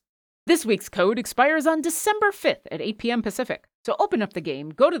listeners. This week's code expires on December 5th at 8 p.m. Pacific. So open up the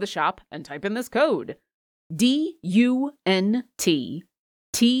game, go to the shop, and type in this code.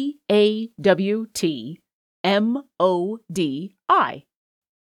 DUNTTAWTMODI.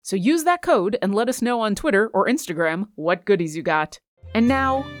 So use that code and let us know on Twitter or Instagram what goodies you got. And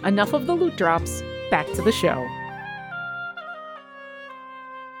now, enough of the loot drops, back to the show.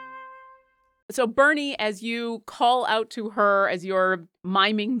 So Bernie, as you call out to her, as you're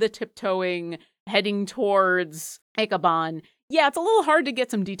miming the tiptoeing, heading towards Ichabod, yeah, it's a little hard to get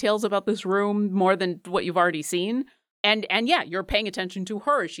some details about this room more than what you've already seen. And yeah, you're paying attention to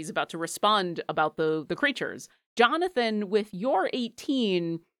her as she's about to respond about the creatures. Jonathan, with your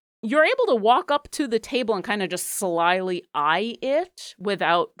 18, you're able to walk up to the table and kind of just slyly eye it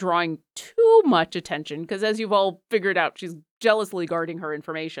without drawing too much attention, because as you've all figured out, she's jealously guarding her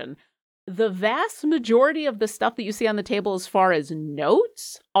information. The vast majority of the stuff that you see on the table as far as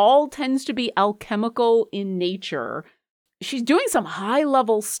notes all tends to be alchemical in nature. She's doing some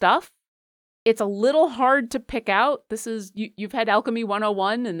high-level stuff. It's a little hard to pick out. This is, you've had Alchemy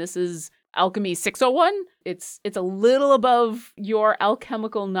 101, and this is Alchemy 601. It's a little above your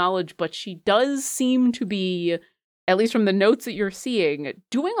alchemical knowledge, but she does seem to be, at least from the notes that you're seeing,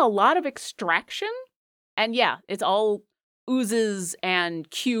 doing a lot of extraction. And yeah, it's all oozes and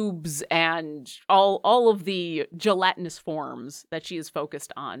cubes and all of the gelatinous forms that she is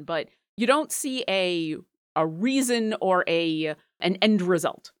focused on, but you don't see a reason or an end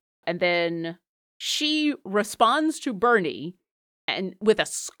result. And then she responds to Bernie and with a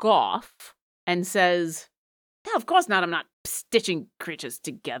scoff and says, "No, of course not. I'm not stitching creatures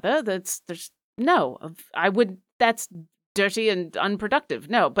together. That's dirty and unproductive.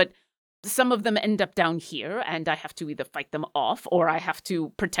 No, but some of them end up down here, and I have to either fight them off, or I have to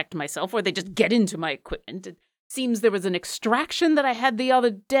protect myself, or they just get into my equipment. It seems there was an extraction that I had the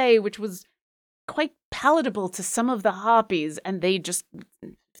other day, which was quite palatable to some of the harpies, and they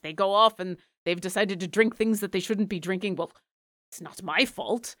go off and they've decided to drink things that they shouldn't be drinking. Well, it's not my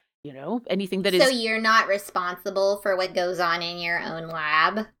fault, anything that is..." So you're not responsible for what goes on in your own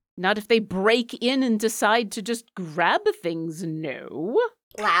lab? Not if they break in and decide to just grab things, no.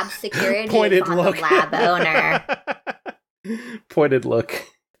 Lab security Pointed is on look. the lab owner. Pointed look.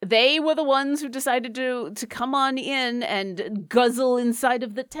 They were the ones who decided to come on in and guzzle inside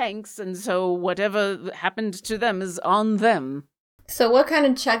of the tanks, and so whatever happened to them is on them. So what kind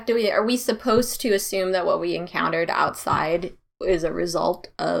of check are we supposed to assume that what we encountered outside is a result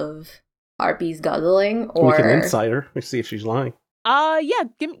of harpies guzzling, or We can insight her. We see if she's lying. Yeah,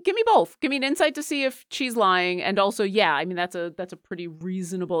 give me both. Give me an insight to see if she's lying, and also, yeah, I mean, that's a pretty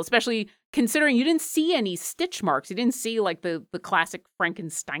reasonable, especially considering you didn't see any stitch marks. You didn't see, like, the classic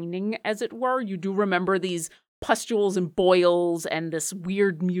Frankensteining, as it were. You do remember these pustules and boils and this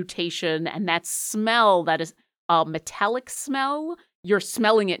weird mutation and that smell that is a metallic smell. You're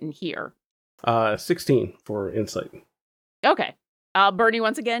smelling it in here. 16 for insight. Okay. Bernie,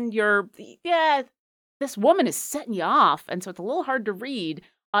 once again, this woman is setting you off, and so it's a little hard to read.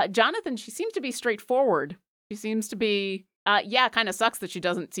 Jonathan, she seems to be straightforward. She seems to be, kind of sucks that she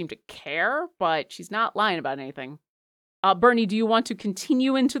doesn't seem to care, but she's not lying about anything. Bernie, do you want to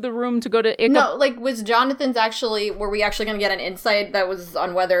continue into the room to go to Ichabod? No, like, were we actually going to get an insight that was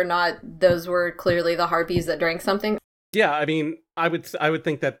on whether or not those were clearly the harpies that drank something? Yeah, I mean, I would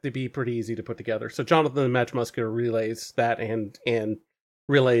think that to be pretty easy to put together. So Jonathan the Magic Musketeer relays that and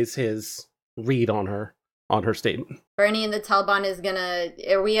relays his read on her statement. Bernie and the Talbot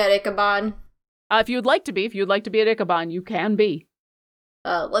are we at Ichabod? If you'd like to be at Ichabod, you can be.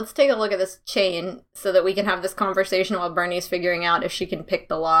 Let's take a look at this chain so that we can have this conversation while Bernie's figuring out if she can pick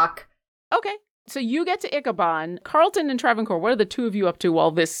the lock. Okay, so you get to Ichabod. Carlton and Travancore, what are the two of you up to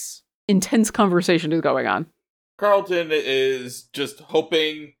while this intense conversation is going on? Carlton is just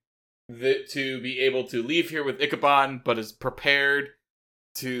hoping to be able to leave here with Ichabod, but is prepared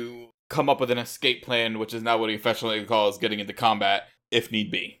to come up with an escape plan, which is now what he affectionately calls getting into combat, if need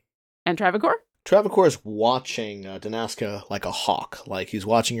be. And Travancore? Travancore is watching Danaska like a hawk. Like, he's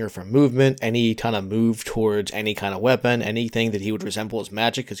watching her for movement, any kind of move towards any kind of weapon, anything that he would resemble as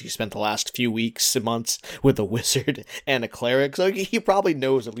magic, because he spent the last few weeks and months with a wizard and a cleric, so he probably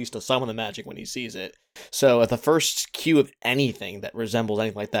knows at least some of the magic when he sees it. So at the first cue of anything that resembles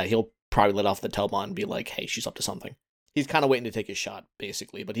anything like that, he'll probably let off the Telbon and be like, hey, she's up to something. He's kind of waiting to take his shot,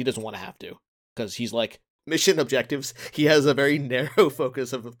 basically, but he doesn't want to have to, because he's like, mission objectives. He has a very narrow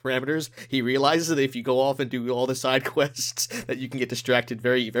focus of parameters. He realizes that if you go off and do all the side quests, that you can get distracted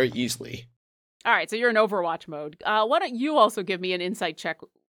very, very easily. All right, so you're in Overwatch mode. Why don't you also give me an insight check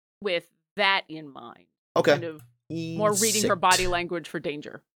with that in mind? Okay. Kind of more reading her body language for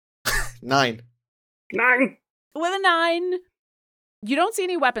danger. 9. 9. With a 9, you don't see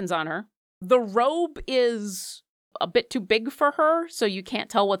any weapons on her. The robe is a bit too big for her, so you can't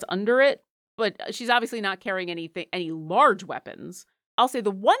tell what's under it. But she's obviously not carrying any large weapons. I'll say the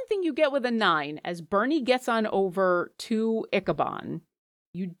one thing you get with a 9, as Bernie gets on over to Ichabod,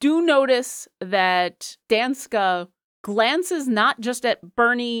 you do notice that Danska glances not just at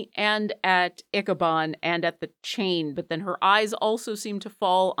Bernie and at Ichabod and at the chain, but then her eyes also seem to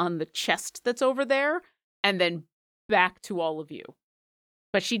fall on the chest that's over there, and then back to all of you.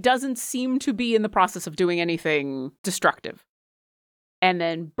 But she doesn't seem to be in the process of doing anything destructive. And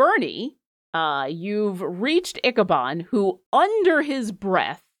then Bernie, you've reached Ichabod, who, under his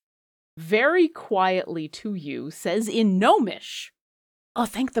breath, very quietly to you, says in Gnomish, "Oh,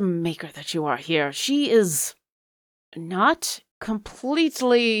 thank the Maker that you are here. She is not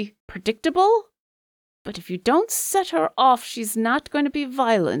completely predictable, but if you don't set her off, she's not going to be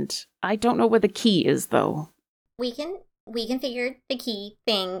violent. I don't know where the key is, though." We can figure the key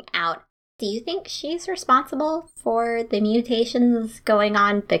thing out. Do you think she's responsible for the mutations going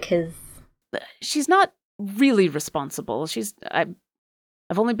on? Because she's not really responsible.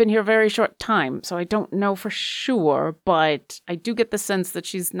 I've only been here a very short time, so I don't know for sure, but I do get the sense that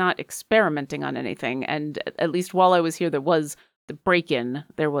she's not experimenting on anything. And at least while I was here, there was the break-in.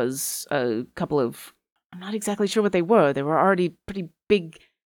 There was a couple of, I'm not exactly sure what they were. They were already pretty big,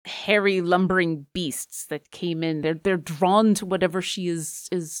 hairy, lumbering beasts that came in. They're drawn to whatever she is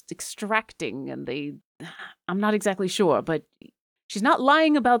extracting, and I'm not exactly sure, but she's not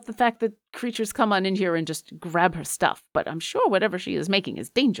lying about the fact that creatures come on in here and just grab her stuff, but I'm sure whatever she is making is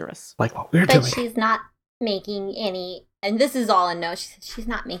dangerous. Like what we're doing. But she's not making any, and this is all a no, she's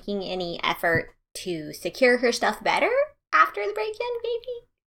not making any effort to secure her stuff better after the break-in, maybe?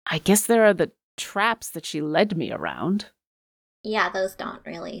 I guess there are the traps that she led me around. Yeah, those don't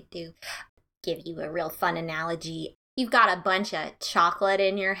really give you a real fun analogy. You've got a bunch of chocolate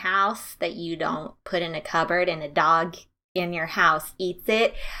in your house that you don't put in a cupboard, and a dog in your house eats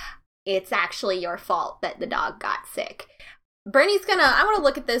it. It's actually your fault that the dog got sick. Bernie's I want to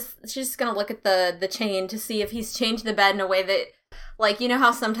look at this. She's just gonna look at the chain to see if he's changed the bed in a way that, like, you know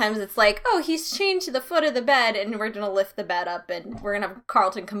how sometimes it's like, oh, he's chained to the foot of the bed, and we're gonna lift the bed up, and we're gonna have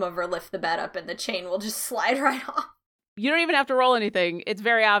Carlton come over, lift the bed up, and the chain will just slide right off. You don't even have to roll anything. It's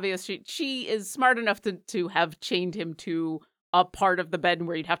very obvious. She is smart enough to have chained him to a part of the bed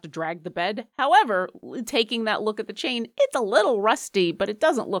where you'd have to drag the bed. However, taking that look at the chain, it's a little rusty, but it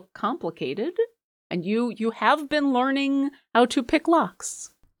doesn't look complicated. And you have been learning how to pick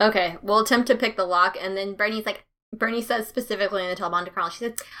locks. Okay, we'll attempt to pick the lock, and then Bernie says specifically in the Telbon to Carl, she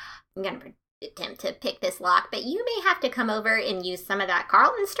says, I'm going to attempt to pick this lock, but you may have to come over and use some of that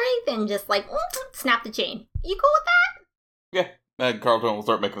Carlton strength and just, like, snap the chain. You cool with that? Yeah, and Carlton will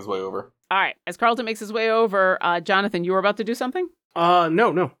start making his way over. All right, as Carlton makes his way over, Jonathan, you were about to do something?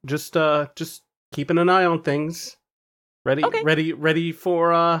 No, just keeping an eye on things. Ready to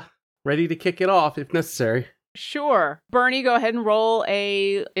kick it off if necessary. Sure. Bernie, go ahead and roll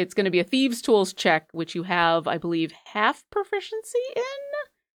it's going to be a Thieves' Tools check, which you have, I believe, half proficiency in?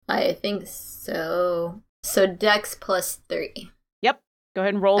 I think so. So Dex plus 3. Yep, go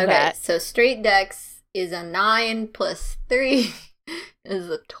ahead and roll that. So straight Dex is a 9 plus 3 is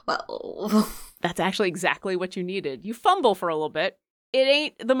a 12. That's actually exactly what you needed. You fumble for a little bit. It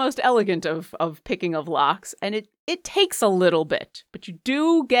ain't the most elegant of picking of locks, and it takes a little bit, but you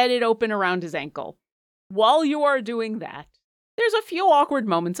do get it open around his ankle. While you are doing that, there's a few awkward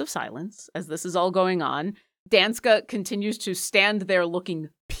moments of silence as this is all going on. Danska continues to stand there looking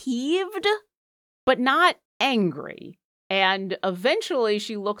peeved, but not angry. And eventually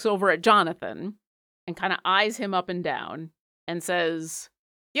she looks over at Jonathan and kind of eyes him up and down and says,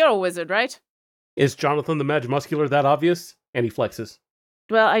 "You're a wizard, right?" Is Jonathan the Magimuscular that obvious? And he flexes.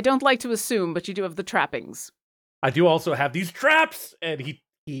 Well, I don't like to assume, but you do have the trappings. I do also have these traps! And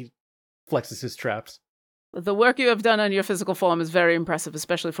he flexes his traps. The work you have done on your physical form is very impressive,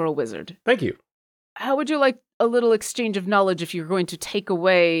 especially for a wizard. Thank you. how would you like a little exchange of knowledge if you're going to take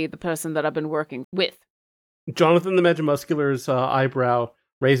away the person that I've been working with? Jonathan the Magimuscular's eyebrow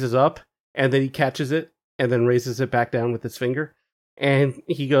raises up, and then he catches it, and then raises it back down with his finger. And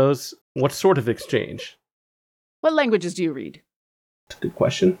he goes, what sort of exchange? What languages do you read? That's a good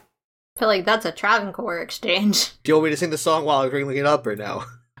question. I feel like that's a Travancore exchange. Do you want me to sing the song while I'm bringing it up or no?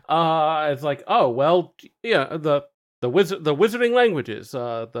 It's like, oh, well, yeah, the wizarding languages,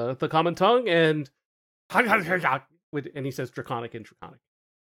 the common tongue, and he says Draconic and Draconic.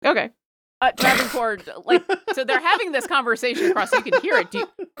 Okay. Travancore, so they're having this conversation across, so you can hear it.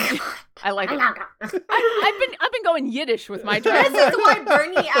 I like it. I've been going Yiddish with my This Travancore. is why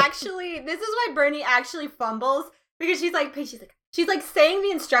Bernie actually fumbles, because she's like saying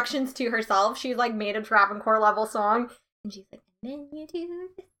the instructions to herself. She's like made a Travancore level song, and she's like, and then you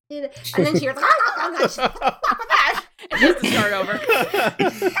do this, and then she hears It has to start over.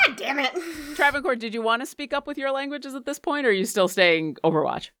 God damn it. Travancore, did you want to speak up with your languages at this point, or are you still staying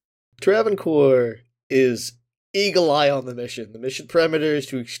Overwatch? Travancore is eagle eye on the mission. The mission parameter is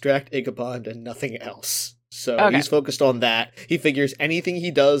to extract Ichabod and nothing else. So Okay. he's focused on that. He figures anything he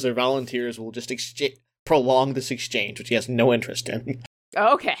does or volunteers will just prolong this exchange, which he has no interest in.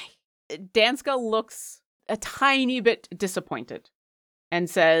 Okay. Danska looks a tiny bit disappointed and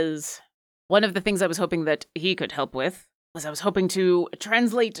says, one of the things I was hoping that he could help with was I was hoping to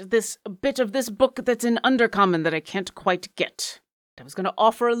translate this bit of this book that's in Undercommon that I can't quite get. I was going to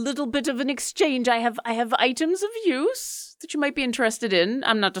offer a little bit of an exchange. I have items of use that you might be interested in.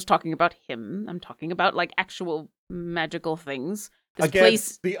 I'm not just talking about him. I'm talking about like actual magical things. This Again,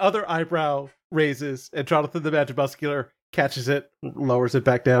 place, the other eyebrow raises, and Jonathan the Magimuscular catches it, lowers it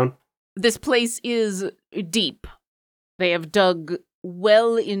back down. this place is deep. They have dug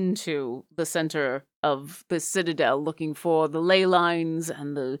well into the center of the citadel, looking for the ley lines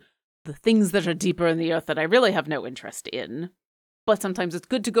and the things that are deeper in the earth that I really have no interest in. But sometimes it's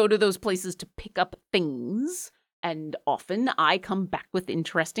good to go to those places to pick up things, and often I come back with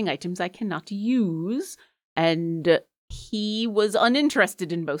interesting items I cannot use, and he was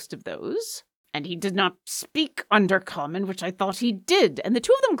uninterested in most of those, and he did not speak Undercommon, which I thought he did. And the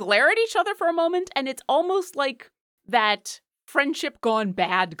two of them glare at each other for a moment, and it's almost like that friendship gone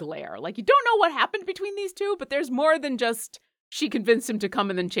bad glare. Like, you don't know what happened between these two, but there's more than just she convinced him to come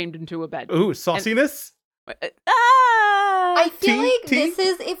and then chained him to a bed. Ooh, sauciness? I feel Tea, like tea? this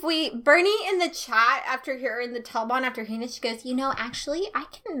is if we Bernie in the chat after hearing the Telbon after hearing this, she goes, actually I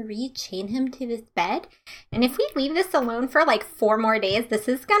can rechain him to this bed, and if we leave this alone for like 4 more days, this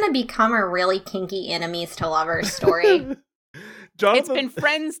is gonna become a really kinky enemies to lovers story. Jonathan, It's been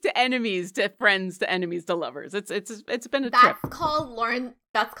friends to enemies to friends to enemies to lovers. It's been a That's trip.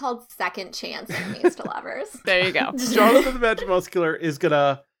 called second chance enemies to lovers. There you go. Jonathan the Magimuscular is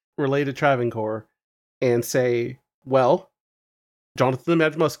gonna relay to Travancore and say, well, Jonathan the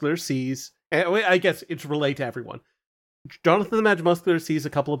Magimuscular sees, and I guess it's relay to everyone. Jonathan the Magimuscular sees a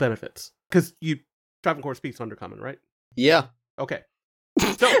couple of benefits. Because Travancore speaks Undercommon, right? Yeah. Okay.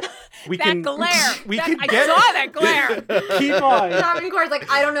 So, we that can... glare. We That- can I get... saw that glare. Keep mind. Travancore's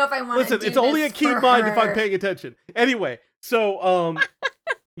like, I don't know if I want to Listen, it's only a keen mind if I'm paying attention. Anyway, so,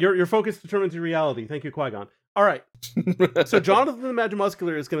 your focus determines your reality. Thank you, Qui-Gon. All right. So Jonathan the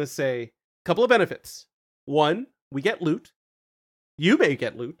Magimuscular is going to say a couple of benefits. 1, we get loot. You may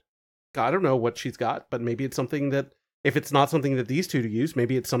get loot. I don't know what she's got, but maybe it's something that, if it's not something that these two use,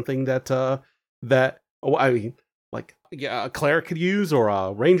 maybe it's something that a cleric could use, or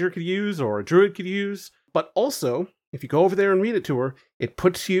a ranger could use, or a druid could use. But also, if you go over there and read it to her, it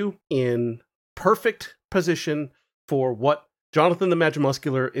puts you in perfect position for what Jonathan the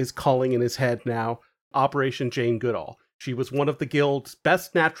Magimuscular is calling in his head now Operation Jane Goodall. She was one of the guild's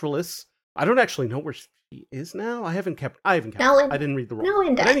best naturalists. I don't actually know where she is now. I haven't kept. I didn't read the role.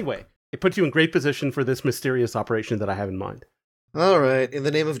 No, But anyway, it puts you in great position for this mysterious operation that I have in mind. All right, in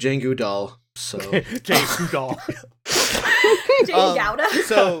the name of Jane Goodall. So, Jane Goodall. Jane Gouda.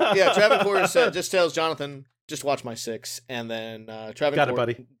 so yeah, Travancore just tells Jonathan, "Just watch my 6," and then Travancore, Got it,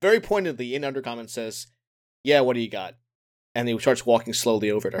 buddy. very pointedly in Undercommon says, "Yeah, what do you got?" And he starts walking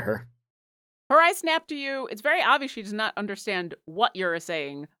slowly over to her. Her eye snapped to you. It's very obvious she does not understand what you're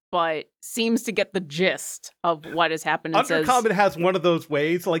saying, but seems to get the gist of what has happened. And says, Undercommon has one of those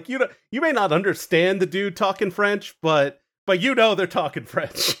ways, like you may not understand the dude talking French, but they're talking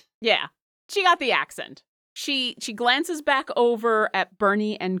French. yeah, she got the accent. She glances back over at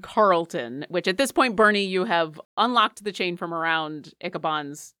Bernie and Carlton, which at this point, Bernie, you have unlocked the chain from around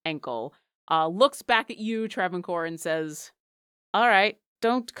Ichabod's ankle, looks back at you, Travancore, and says, all right,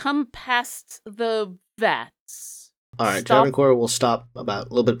 don't come past the vats. All right, Stop. Travancore will stop about a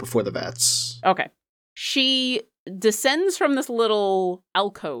little bit before the vats. Okay. She descends from this little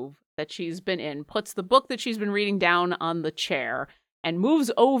alcove that she's been in, puts the book that she's been reading down on the chair, and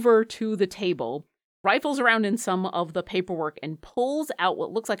moves over to the table, rifles around in some of the paperwork, and pulls out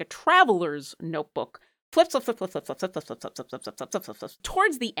what looks like a traveler's notebook. Flips towards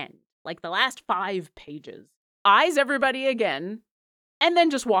the end, like the last 5 pages. Eyes everybody again, and then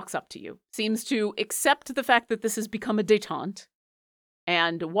just walks up to you. Seems to accept the fact that this has become a détente,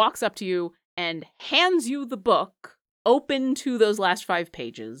 and walks up to you and hands you the book, open to those last 5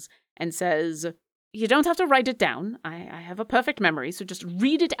 pages, and says, "You don't have to write it down. I have a perfect memory, so just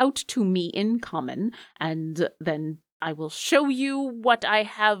read it out to me in common, and then I will show you what I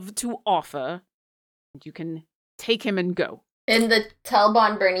have to offer. You can take him and go." In the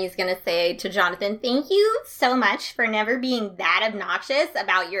Telbon, Bernie's gonna say to Jonathan, "Thank you so much for never being that obnoxious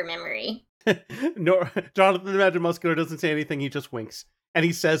about your memory." No, Jonathan the Magic Muscular doesn't say anything. He just winks, and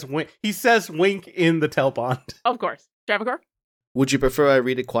he says wink in the Telbond. Of course. Travancore? Would you prefer I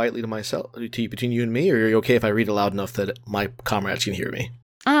read it quietly to myself, between you and me, or are you okay if I read it loud enough that my comrades can hear me?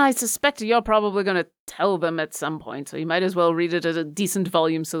 I suspect you're probably going to tell them at some point, so you might as well read it at a decent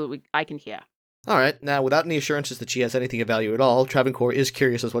volume so that I can hear. All right. Now, without any assurances that she has anything of value at all, Travancore is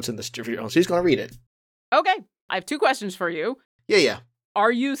curious as what's in this, so he's going to read it. Okay. I have 2 questions for you. Yeah.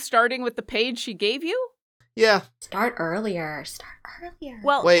 Are you starting with the page she gave you? Yeah. Start earlier.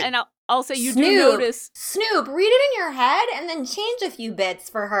 Well, Wait. and I'll say you Snoop, do notice. Snoop, read it in your head and then change a few bits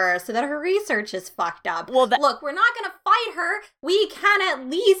for her so that her research is fucked up. Well, look, we're not gonna fight her. We can at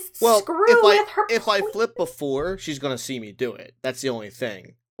least Well, screw with her. if I point. flip before, she's going to see me do it. That's the only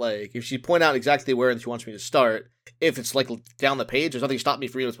thing. Like, if she point out exactly where she wants me to start, if it's, like, down the page, there's nothing to stop me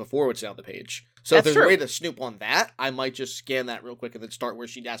from reading this before it's down the page. So if That's there's a true. way to snoop on that, I might just scan that real quick and then start where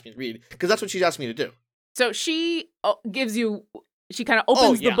she'd asked me to read, because that's what she's asked me to do. So she gives you, she kind of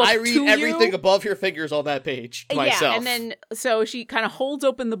opens the book I read to everything you. above your fingers on that page to myself. Yeah, and then, so she kind of holds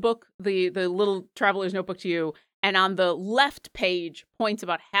open the book, the little traveler's notebook to you, and on the left page points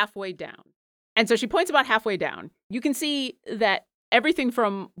about halfway down. And so she points about halfway down. You can see that everything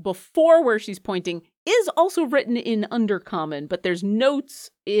from before where she's pointing is also written in Undercommon, but there's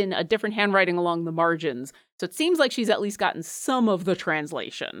notes in a different handwriting along the margins. So it seems like she's at least gotten some of the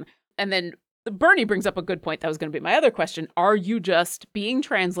translation. And then Bernie brings up a good point. That was going to be my other question. Are you just being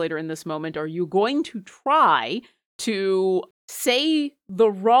translator in this moment? Are you going to try to say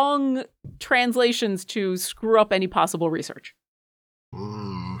the wrong translations to screw up any possible research?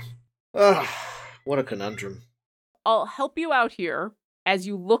 What a conundrum. I'll help you out here. As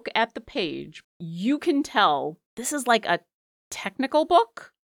you look at the page, you can tell this is like a technical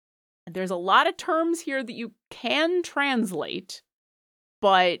book. There's a lot of terms here that you can translate,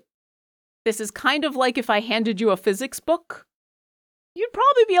 but this is kind of like if I handed you a physics book. You'd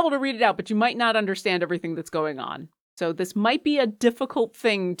probably be able to read it out, but you might not understand everything that's going on. So this might be a difficult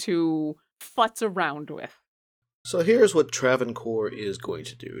thing to futz around with. So here's what Travancore is going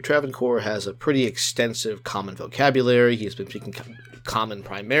to do. Travancore has a pretty extensive common vocabulary. He has been speaking common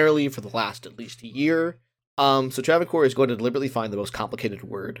primarily for the last at least a year. So Travancore is going to deliberately find the most complicated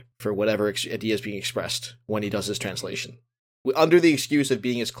word for whatever idea is being expressed when he does his translation, under the excuse of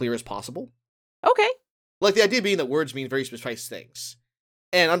being as clear as possible. Okay. Like the idea being that words mean very precise things.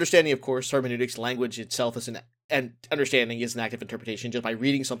 And understanding, of course, hermeneutics, language itself is and understanding is an active interpretation. Just by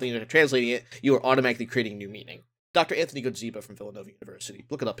reading something and translating it, you are automatically creating new meaning. Dr. Anthony Godziba from Villanova University.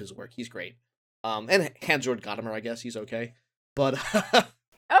 Look it up, his work. He's great. And Hans-Jörg Gadamer, I guess. He's okay. But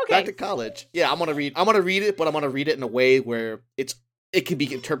Okay. back to college. Yeah, I'm gonna read it, but I'm gonna read it in a way where it can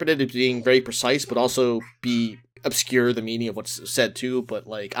be interpreted as being very precise, but also be obscure the meaning of what's said too. But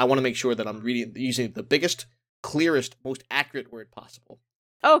like, I want to make sure that I'm using the biggest, clearest, most accurate word possible.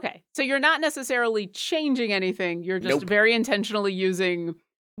 Okay. So you're not necessarily changing anything. You're just Nope. very intentionally using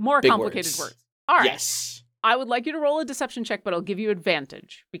more Big complicated words. words. All right. Yes. I would like you to roll a deception check, but I'll give you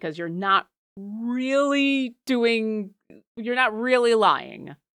advantage because you're not really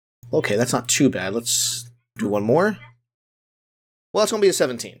lying. Okay, that's not too bad. Let's do one more. Well, it's gonna be a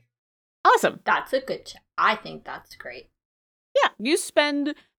 17. Awesome. That's a good check. I think that's great. Yeah, there's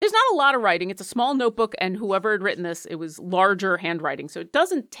not a lot of writing. It's a small notebook, and whoever had written this, it was larger handwriting. So it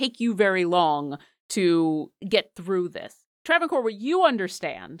doesn't take you very long to get through this. Travancore, what you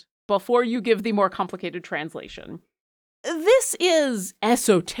understand before you give the more complicated translation, this is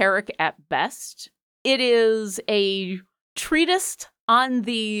esoteric at best. It is a treatise on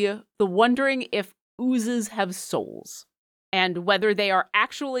the wondering if oozes have souls and whether they are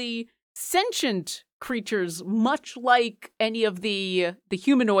actually sentient creatures, much like any of the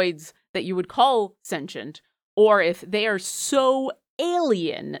humanoids that you would call sentient, or if they are so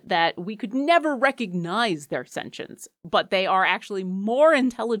alien that we could never recognize their sentience, but they are actually more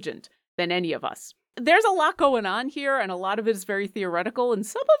intelligent than any of us. There's a lot going on here, and a lot of it is very theoretical, and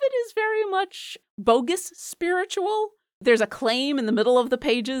some of it is very much bogus spiritual. There's a claim in the middle of the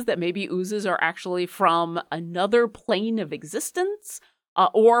pages that maybe oozes are actually from another plane of existence,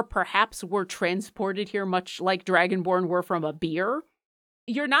 or perhaps were transported here much like Dragonborn were from a beer.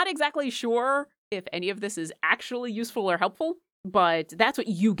 You're not exactly sure if any of this is actually useful or helpful, but that's what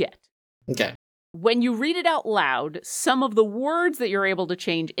you get. Okay. When you read it out loud, some of the words that you're able to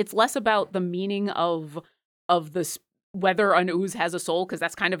change, it's less about the meaning of this, whether an ooze has a soul, because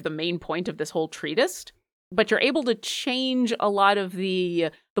that's kind of the main point of this whole treatise. But you're able to change a lot of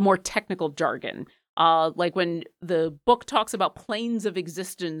the more technical jargon. Like when the book talks about planes of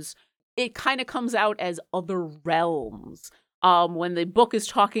existence, it kind of comes out as other realms. When the book is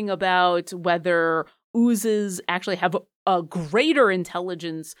talking about whether oozes actually have a greater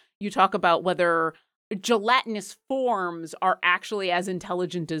intelligence, you talk about whether gelatinous forms are actually as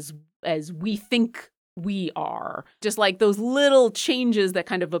intelligent as we think we are. Just like those little changes that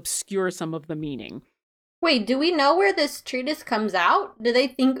kind of obscure some of the meaning. Wait, do we know where this treatise comes out? Do they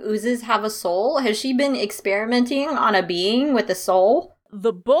think oozes have a soul? Has she been experimenting on a being with a soul?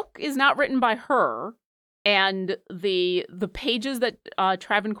 The book is not written by her, and the pages that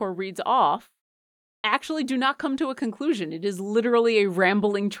Travancore reads off actually do not come to a conclusion. It is literally a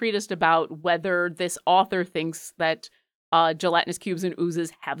rambling treatise about whether this author thinks that gelatinous cubes and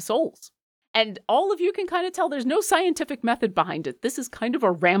oozes have souls. And all of you can kind of tell there's no scientific method behind it. This is kind of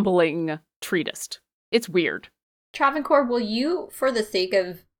a rambling treatise. It's weird. Travancore, will you, for the sake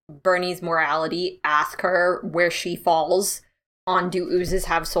of Bernie's morality, ask her where she falls on do oozes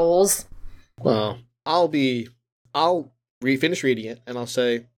have souls? Well, I'll finish reading it, and I'll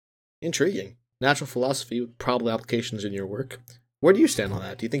say, intriguing. Natural philosophy with probable applications in your work. Where do you stand on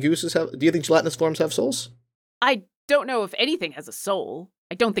that? Do you think gelatinous forms have souls? I don't know if anything has a soul.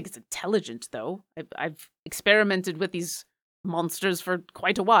 I don't think it's intelligent, though. I've experimented with these monsters for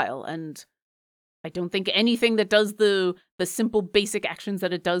quite a while, and I don't think anything that does the simple basic actions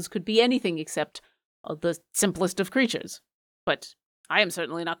that it does could be anything except the simplest of creatures. But I am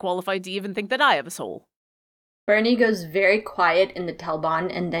certainly not qualified to even think that I have a soul. Bernie goes very quiet in the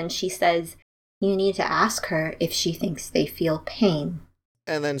Telbon, and then she says, "You need to ask her if she thinks they feel pain."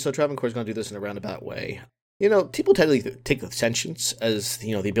 And then, so Travancore's going to do this in a roundabout way. People tend to take sentience as,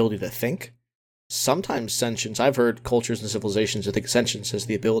 the ability to think. Sometimes sentience, I've heard cultures and civilizations that think sentience as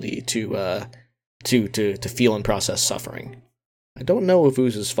the ability to feel and process suffering. I don't know if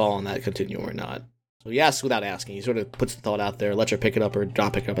oozes fall on that continuum or not. So he asks without asking. He sort of puts the thought out there, lets her pick it up or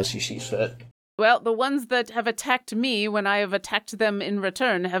not pick it up as he sees fit. Well, the ones that have attacked me when I have attacked them in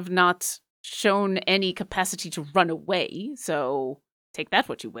return have not shown any capacity to run away, so take that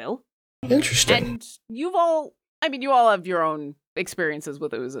what you will. Interesting. And you all have your own experiences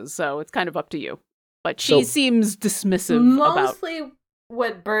with oozes, so it's kind of up to you. But she seems dismissive Mostly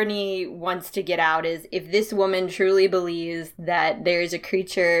what Bernie wants to get out is if this woman truly believes that there's a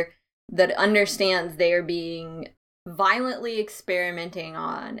creature that understands they are being violently experimenting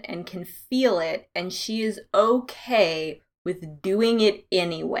on and can feel it, and she is okay with doing it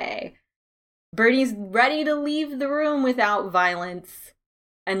anyway. Bernie's ready to leave the room without violence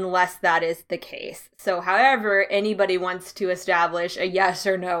unless that is the case. So however anybody wants to establish a yes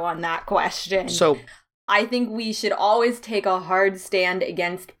or no on that question. So I think we should always take a hard stand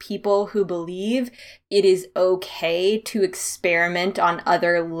against people who believe it is okay to experiment on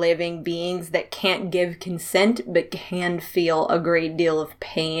other living beings that can't give consent but can feel a great deal of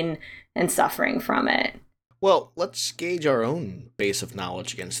pain and suffering from it. Well, let's gauge our own base of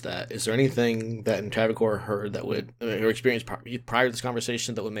knowledge against that. Is there anything that Travancore heard that would, or experienced prior to this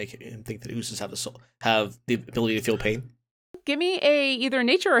conversation that would make him think that oozes have the ability to feel pain? Give me either a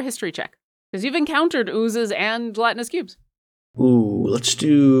nature or history check. Because you've encountered oozes and gelatinous cubes. Ooh, let's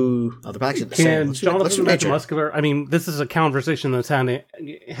do... Oh, they're actually the same. Can Jonathan the Muscular... I mean, this is a conversation that's having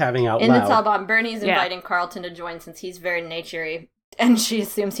out In loud. the Telbon, Bernie's inviting Carlton to join since he's very naturey, and she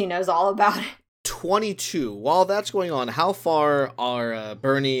assumes he knows all about it. 22. While that's going on, how far are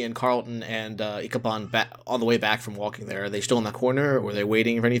Bernie and Carlton and Ichabod on the way back from walking there? Are they still in that corner, or are they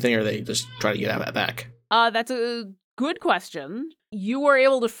waiting for anything, or are they just trying to get back? That's a good question. You were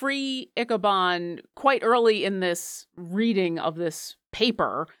able to free Ichabod quite early in this reading of this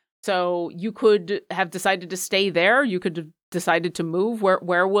paper, so you could have decided to stay there. You could have decided to move.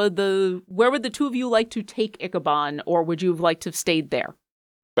 Where would the two of you like to take Ichabod, or would you have liked to have stayed there?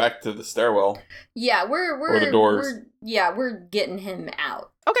 Back to the stairwell. Yeah, or the doors. we're getting him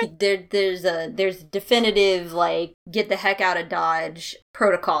out. Okay. There's definitive, like, get the heck out of Dodge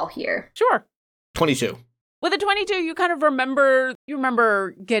protocol here. Sure. 22. With a 22, you kind of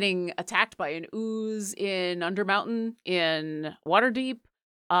remember getting attacked by an ooze in Undermountain, in Waterdeep,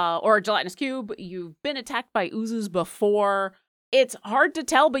 or a gelatinous cube. You've been attacked by oozes before. It's hard to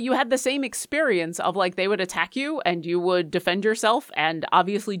tell, but you had the same experience of, like, they would attack you and you would defend yourself and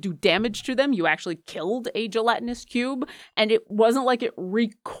obviously do damage to them. You actually killed a gelatinous cube, and it wasn't like it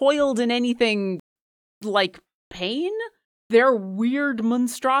recoiled in anything like pain. They're weird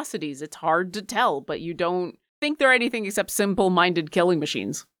monstrosities. It's hard to tell, but you don't think they're anything except simple-minded killing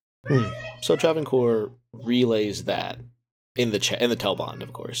machines. So Travancore relays that in the Telbond,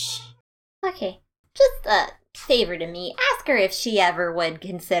 of course. Okay. Just a favor to me. Ask her if she ever would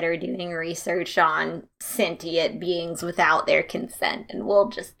consider doing research on sentient beings without their consent, and we'll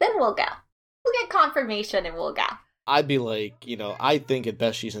go. We'll get confirmation and we'll go. I'd be like, I think at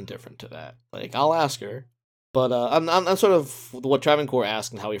best she's indifferent to that. Like, I'll ask her. But I'm sort of what Travancore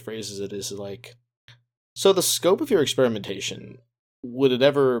asks and how he phrases it is like, so the scope of your experimentation, would it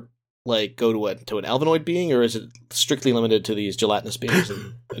ever like go to an Elvenoid being, or is it strictly limited to these gelatinous beings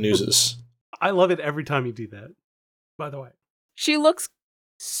and oozes? I love it every time you do that, by the way. She looks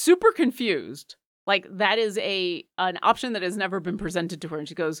super confused. Like, that is an option that has never been presented to her, and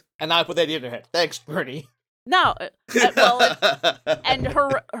she goes, And I put that in her head. Thanks, Bernie. no. And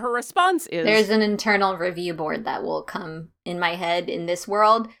her response is, there's an internal review board that will come in my head in this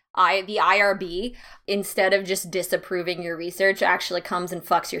world. The IRB, instead of just disapproving your research, actually comes and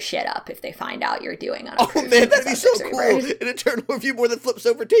fucks your shit up if they find out you're doing unapproved. Oh man, that'd be so cool! research. An internal review board that flips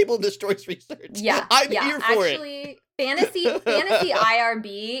over table and destroys research. Yeah, I'm here for it. Actually, fantasy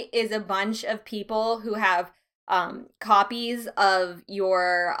IRB is a bunch of people who have copies of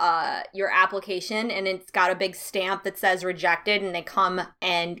your application, and it's got a big stamp that says rejected, and they come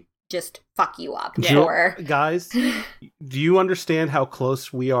and just fuck you up. Guys, do you understand how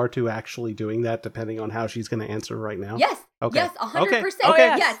close we are to actually doing that, depending on how she's going to answer right now? Yes. Okay. Yes, 100%.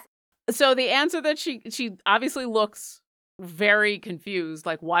 Okay. Yes. so the answer that she obviously looks very confused,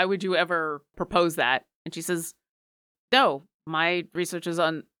 like, why would you ever propose that? And she says, no, my research is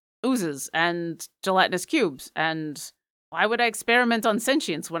on oozes and gelatinous cubes, and why would I experiment on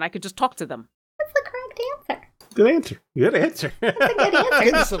sentience when I could just talk to them? That's the correct answer. Good answer. Good answer. That's a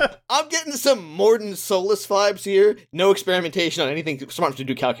good answer. I'm getting some Morden Solus vibes here. No experimentation on anything smart enough to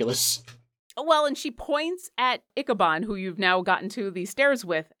do calculus. Well, and she points at Ichabod, who you've now gotten to the stairs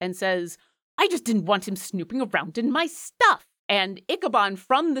with, and says, I just didn't want him snooping around in my stuff. And Ichabod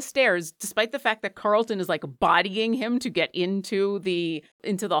from the stairs, despite the fact that Carlton is like bodying him to get into the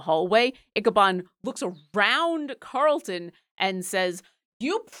hallway, Ichabod looks around Carlton and says,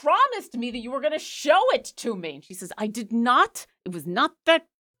 you promised me that you were going to show it to me. And she says, I did not. It was not that.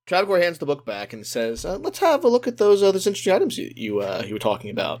 Travancore hands the book back and says, let's have a look at those interesting items you were talking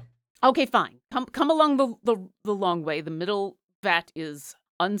about. Okay, fine. Come along the long way. The middle vat is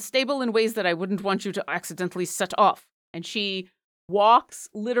unstable in ways that I wouldn't want you to accidentally set off. And she walks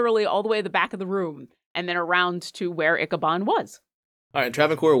literally all the way to the back of the room and then around to where Ichabod was. All right,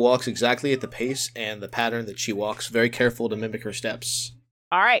 Travancore walks exactly at the pace and the pattern that she walks, very careful to mimic her steps.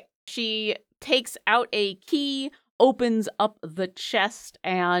 All right. She takes out a key, opens up the chest,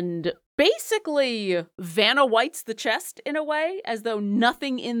 and basically Vanna Whites the chest in a way, as though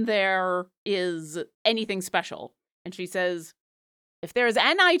nothing in there is anything special. And she says, if there is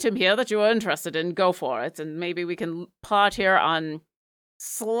an item here that you are interested in, go for it, and maybe we can part here on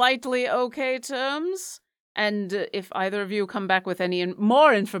slightly okay terms. And if either of you come back with any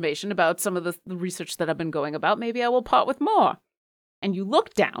more information about some of the research that I've been going about, maybe I will part with more. And you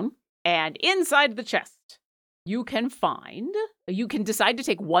look down, and inside the chest, you can decide to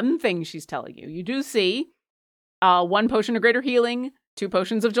take one thing she's telling you. You do see 1 potion of greater healing, 2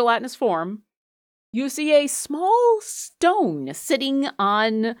 potions of gelatinous form. You see a small stone sitting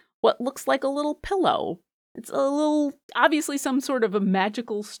on what looks like a little pillow. It's obviously some sort of a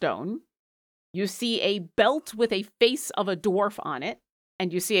magical stone. You see a belt with a face of a dwarf on it,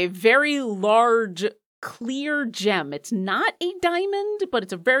 and you see a very large clear gem. It's not a diamond, but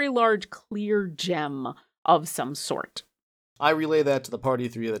it's a very large clear gem of some sort. I relay that to the party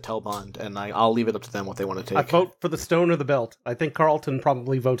 3 of the Telbond, and I'll leave it up to them what they want to take. I vote for the stone or the belt. I think Carlton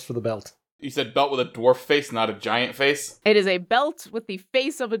probably votes for the belt. You said belt with a dwarf face, not a giant face? It is a belt with the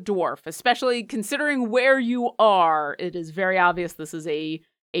face of a dwarf, especially considering where you are. It is very obvious this is a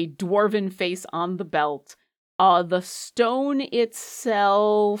dwarven face on the belt. The stone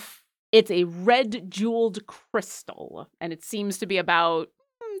itself, it's a red jeweled crystal, and it seems to be about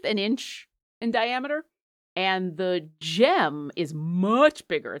an inch in diameter. And the gem is much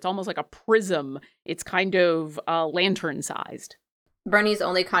bigger. It's almost like a prism. It's kind of lantern-sized. Bernie's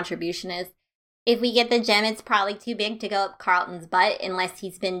only contribution is, if we get the gem, it's probably too big to go up Carlton's butt unless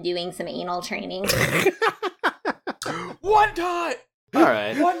he's been doing some anal training. One time! All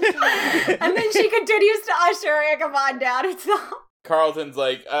right. One time! And then she continues to usher Ichabod down. It's not... Carlton's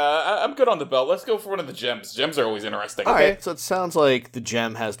like, I'm good on the belt. Let's go for one of the gems. Gems are always interesting. All right, so it sounds like the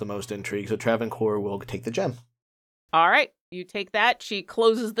gem has the most intrigue, so Travancore will take the gem. All right, you take that. She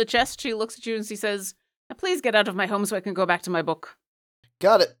closes the chest. She looks at you and she says, "Now please get out of my home so I can go back to my book."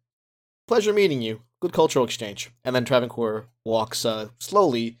 Got it. Pleasure meeting you. Good cultural exchange. And then Travancore walks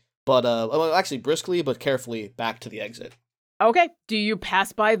slowly, but well, actually briskly, but carefully back to the exit. Okay, do you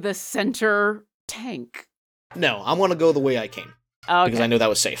pass by the center tank? No, I want to go the way I came, Okay. because I know that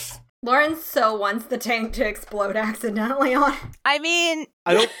was safe. Lauren so wants the tank to explode accidentally on. I mean,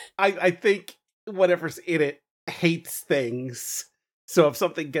 I think whatever's in it hates things. So if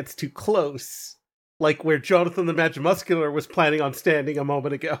something gets too close, like where Jonathan the Magimuscular was planning on standing a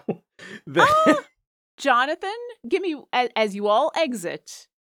moment ago, then... Jonathan, give me, as you all exit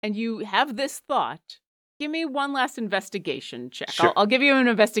and you have this thought, give me one last investigation check. Sure. I'll give you an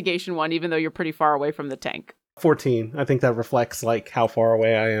investigation one, even though you're pretty far away from the tank. 14. I think that reflects like how far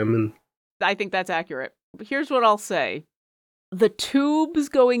away I am. And I think that's accurate. But here's what I'll say. The tubes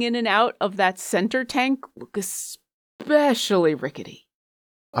going in and out of that center tank look especially rickety.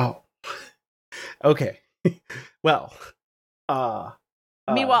 oh, okay. Well,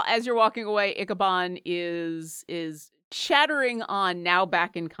 Meanwhile, as you're walking away, Ichabod is chattering on, now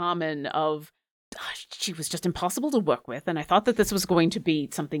back in common, of she was just impossible to work with, and I thought that this was going to be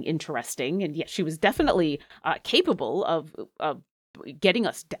something interesting, and yes, she was definitely capable of getting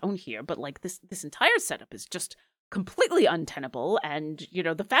us down here, but like this entire setup is just completely untenable. And you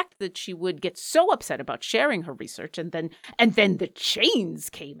know, the fact that she would get so upset about sharing her research, and then the chains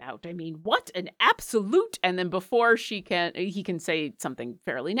came out. I mean, what an absolute! And then before he can say something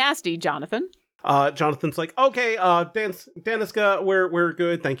fairly nasty, Jonathan's Jonathan's like, okay, Daniska, we're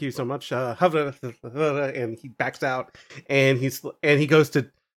good. Thank you so much. And he backs out, and he goes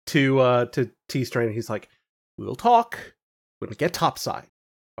to T-Strain, and he's like, we'll talk when we get topside.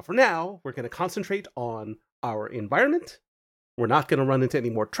 But for now, we're going to concentrate on our environment. We're not going to run into any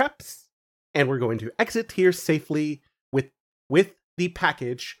more traps, and we're going to exit here safely with the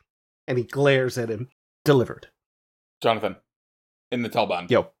package. And he glares at him. Delivered. Jonathan, in the Telbond.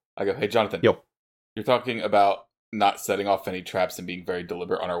 Yo. I go, hey, Jonathan. Yo. You're talking about not setting off any traps and being very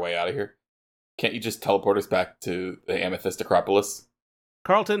deliberate on our way out of here. Can't you just teleport us back to the Amethyst Acropolis?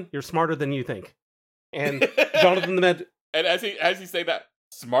 Carlton, you're smarter than you think. And Jonathan the Med... And as he say that,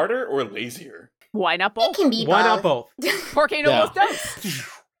 smarter or lazier? Why not It both? can be Why not both? Porcano almost does.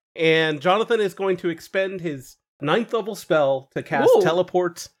 And Jonathan is going to expend his 9th level spell to cast Ooh.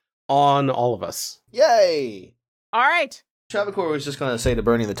 teleport on all of us. Yay! All right. Travancore was just going to say to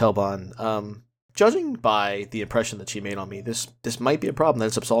Bernie the Telbon, judging by the impression that she made on me, this might be a problem that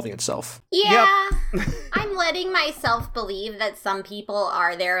ends up solving itself. Yeah, I'm letting myself believe that some people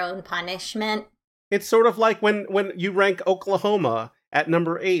are their own punishment. It's sort of like when you rank Oklahoma at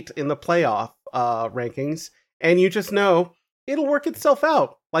number 8 in the playoff rankings, and you just know it'll work itself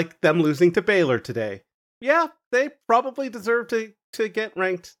out, like them losing to Baylor today. Yeah, they probably deserve to get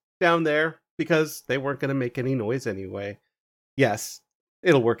ranked down there because they weren't going to make any noise anyway. Yes,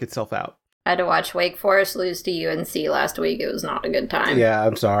 it'll work itself out. I had to watch Wake Forest lose to UNC last week. It was not a good time. Yeah,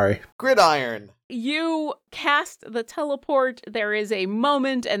 I'm sorry. Gridiron! You cast the teleport. There is a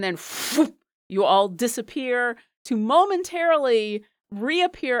moment, and then you all disappear to momentarily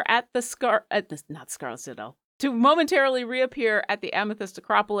reappear at the not Scarlet Citadel, to momentarily reappear at the Amethyst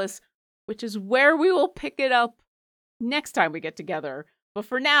Acropolis, which is where we will pick it up next time we get together. But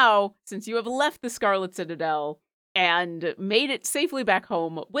for now, since you have left the Scarlet Citadel and made it safely back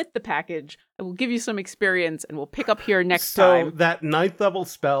home with the package, I will give you some experience, and we'll pick up here next time. So that 9th level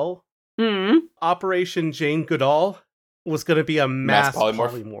spell, Operation Jane Goodall, was going to be a mass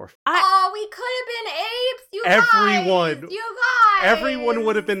polymorph. Oh, we could have been apes, you guys! You guys! Everyone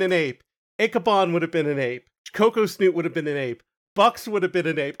would have been an ape. Ichabod would have been an ape. Coco Snoot would have been an ape. Bucks would have been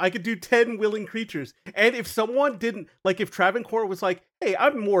an ape. I could do 10 willing creatures. And if someone didn't, like if Travancore was like, hey,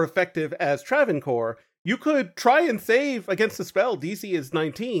 I'm more effective as Travancore, you could try and save against the spell. DC is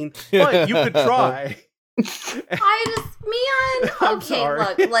 19, but you could try. I'm Okay, sorry.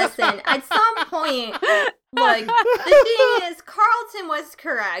 look, listen, at some point, look, the thing is, Carlton was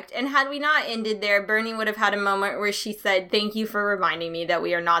correct, and had we not ended there, Bernie would have had a moment where she said, thank you for reminding me that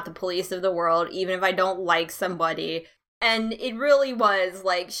we are not the police of the world, even if I don't like somebody. And it really was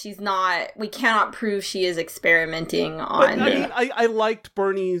like we cannot prove she is experimenting But on. I mean, I liked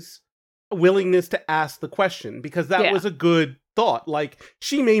Bernie's willingness to ask the question, because that was a good thought. Like,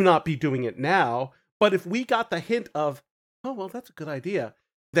 she may not be doing it now, but if we got the hint of, oh, well, that's a good idea,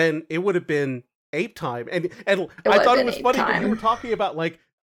 then it would have been ape time. And I thought it was funny when you were talking about like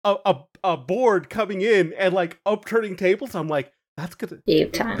a board coming in and like upturning tables. I'm like, that's good.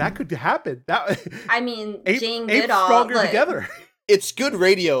 Ape time. That could happen. I mean, Jane apes Goodall. stronger together. It's good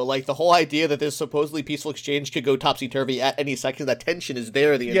radio. Like, the whole idea that this supposedly peaceful exchange could go topsy-turvy at any second, that tension is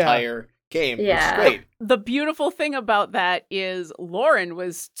there the entire game. Yeah. It's great. The beautiful thing about that is Lauren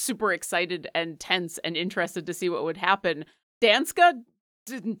was super excited and tense and interested to see what would happen. Danska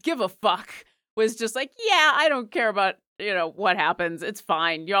didn't give a fuck. Was just like, yeah, I don't care about, what happens. It's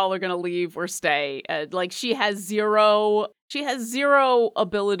fine. Y'all are going to leave or stay. Like, she has zero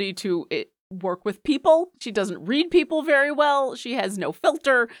ability to work with people. She doesn't read people very well. She has no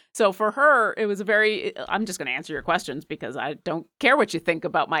filter. So for her, it was I'm just going to answer your questions because I don't care what you think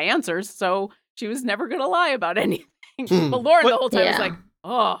about my answers. So she was never going to lie about anything. But Lauren the whole time was like,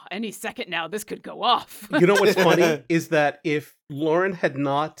 oh, any second now, this could go off. You know what's funny is that if Lauren had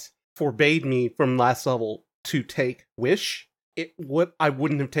not forbade me from last level to take Wish, I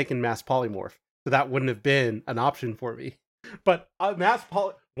wouldn't have taken Mass Polymorph. So that wouldn't have been an option for me. But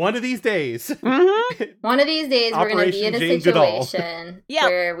one of these days. Mm-hmm. One of these days, we're going to be in a Jane situation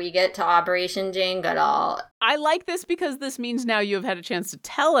where we get to Operation Jane Goodall. I like this because this means now you have had a chance to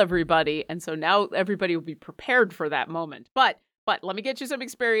tell everybody, and so now everybody will be prepared for that moment. But let me get you some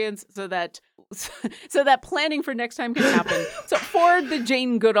experience so that planning for next time can happen. So for the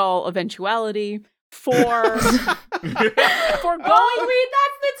Jane Goodall eventuality, for going... Oh, wait,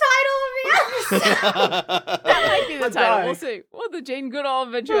 that's the title of the episode! That might be the title. We'll see. Well, the Jane Goodall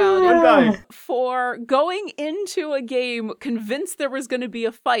eventuality. I'm dying. For going into a game convinced there was going to be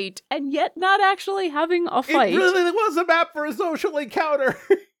a fight and yet not actually having a fight. It really was a map for a social encounter.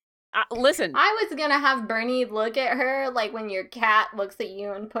 Listen. I was gonna have Bernie look at her like when your cat looks at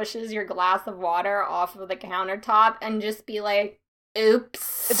you and pushes your glass of water off of the countertop and just be like,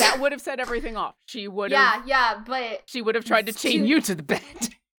 oops. That would have set everything off. She would have. Yeah, but she would have tried to chain you to the bed.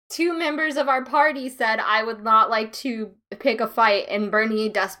 2 members of our party said I would not like to pick a fight, and Bernie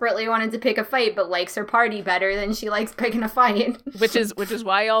desperately wanted to pick a fight, but likes her party better than she likes picking a fight. which is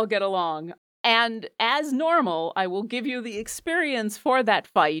why y'all get along. And as normal, I will give you the experience for that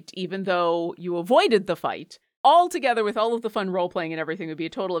fight, even though you avoided the fight. All together with all of the fun role-playing and everything would be a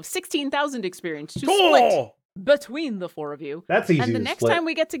total of 16,000 experience to split between the 4 of you. That's easy. And the next time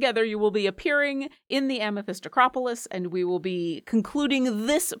we get together, you will be appearing in the Amethyst Acropolis, and we will be concluding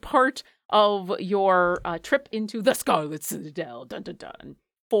this part of your trip into the Scarlet Citadel. Dun dun dun.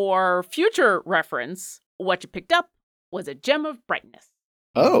 For future reference, what you picked up was a Gem of Brightness.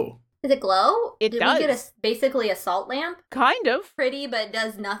 Oh. Does it glow? It does. Did we get basically a salt lamp? Kind of. Pretty, but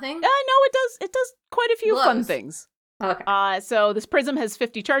does nothing? No, it does. It does quite a few fun things. Okay. So this prism has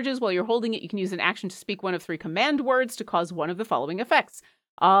 50 charges. While you're holding it, you can use an action to speak one of 3 command words to cause one of the following effects.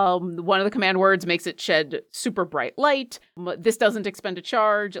 One of the command words makes it shed super bright light. This doesn't expend a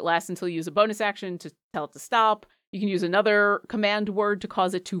charge. It lasts until you use a bonus action to tell it to stop. You can use another command word to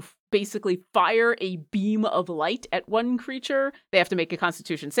cause it to basically fire a beam of light at one creature. They have to make a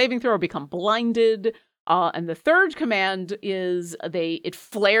Constitution saving throw or become blinded. And the third command is it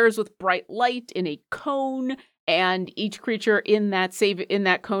flares with bright light in a cone, and each creature in that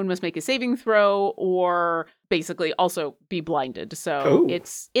cone must make a saving throw or basically also be blinded. So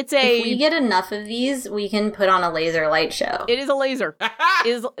it's if we get enough of these, we can put on a laser light show. It is a laser.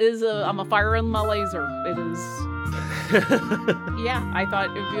 I'm a firing my laser. It is. Yeah, I thought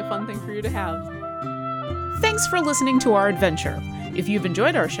it would be a fun thing for you to have. Thanks for listening to our adventure. If you've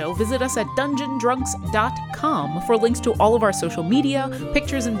enjoyed our show, visit us at dungeondrunks.com for links to all of our social media,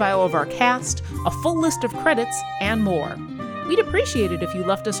 pictures and bio of our cast, a full list of credits, and more. We'd appreciate it if you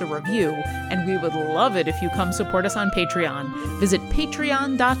left us a review, and we would love it if you come support us on Patreon. Visit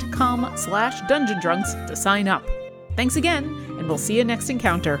patreon.com/dungeondrunks to sign up. Thanks again, and we'll see you next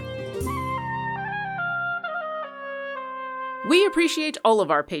encounter. We appreciate all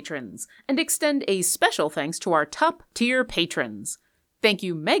of our patrons, and extend a special thanks to our top-tier patrons. Thank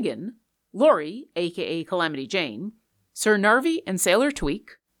you Megan, Lori, aka Calamity Jane, Sir Narvi and Sailor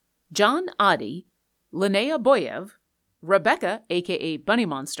Tweak, John Adi, Linnea Boyev, Rebecca, aka Bunny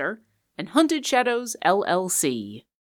Monster, and Hunted Shadows LLC.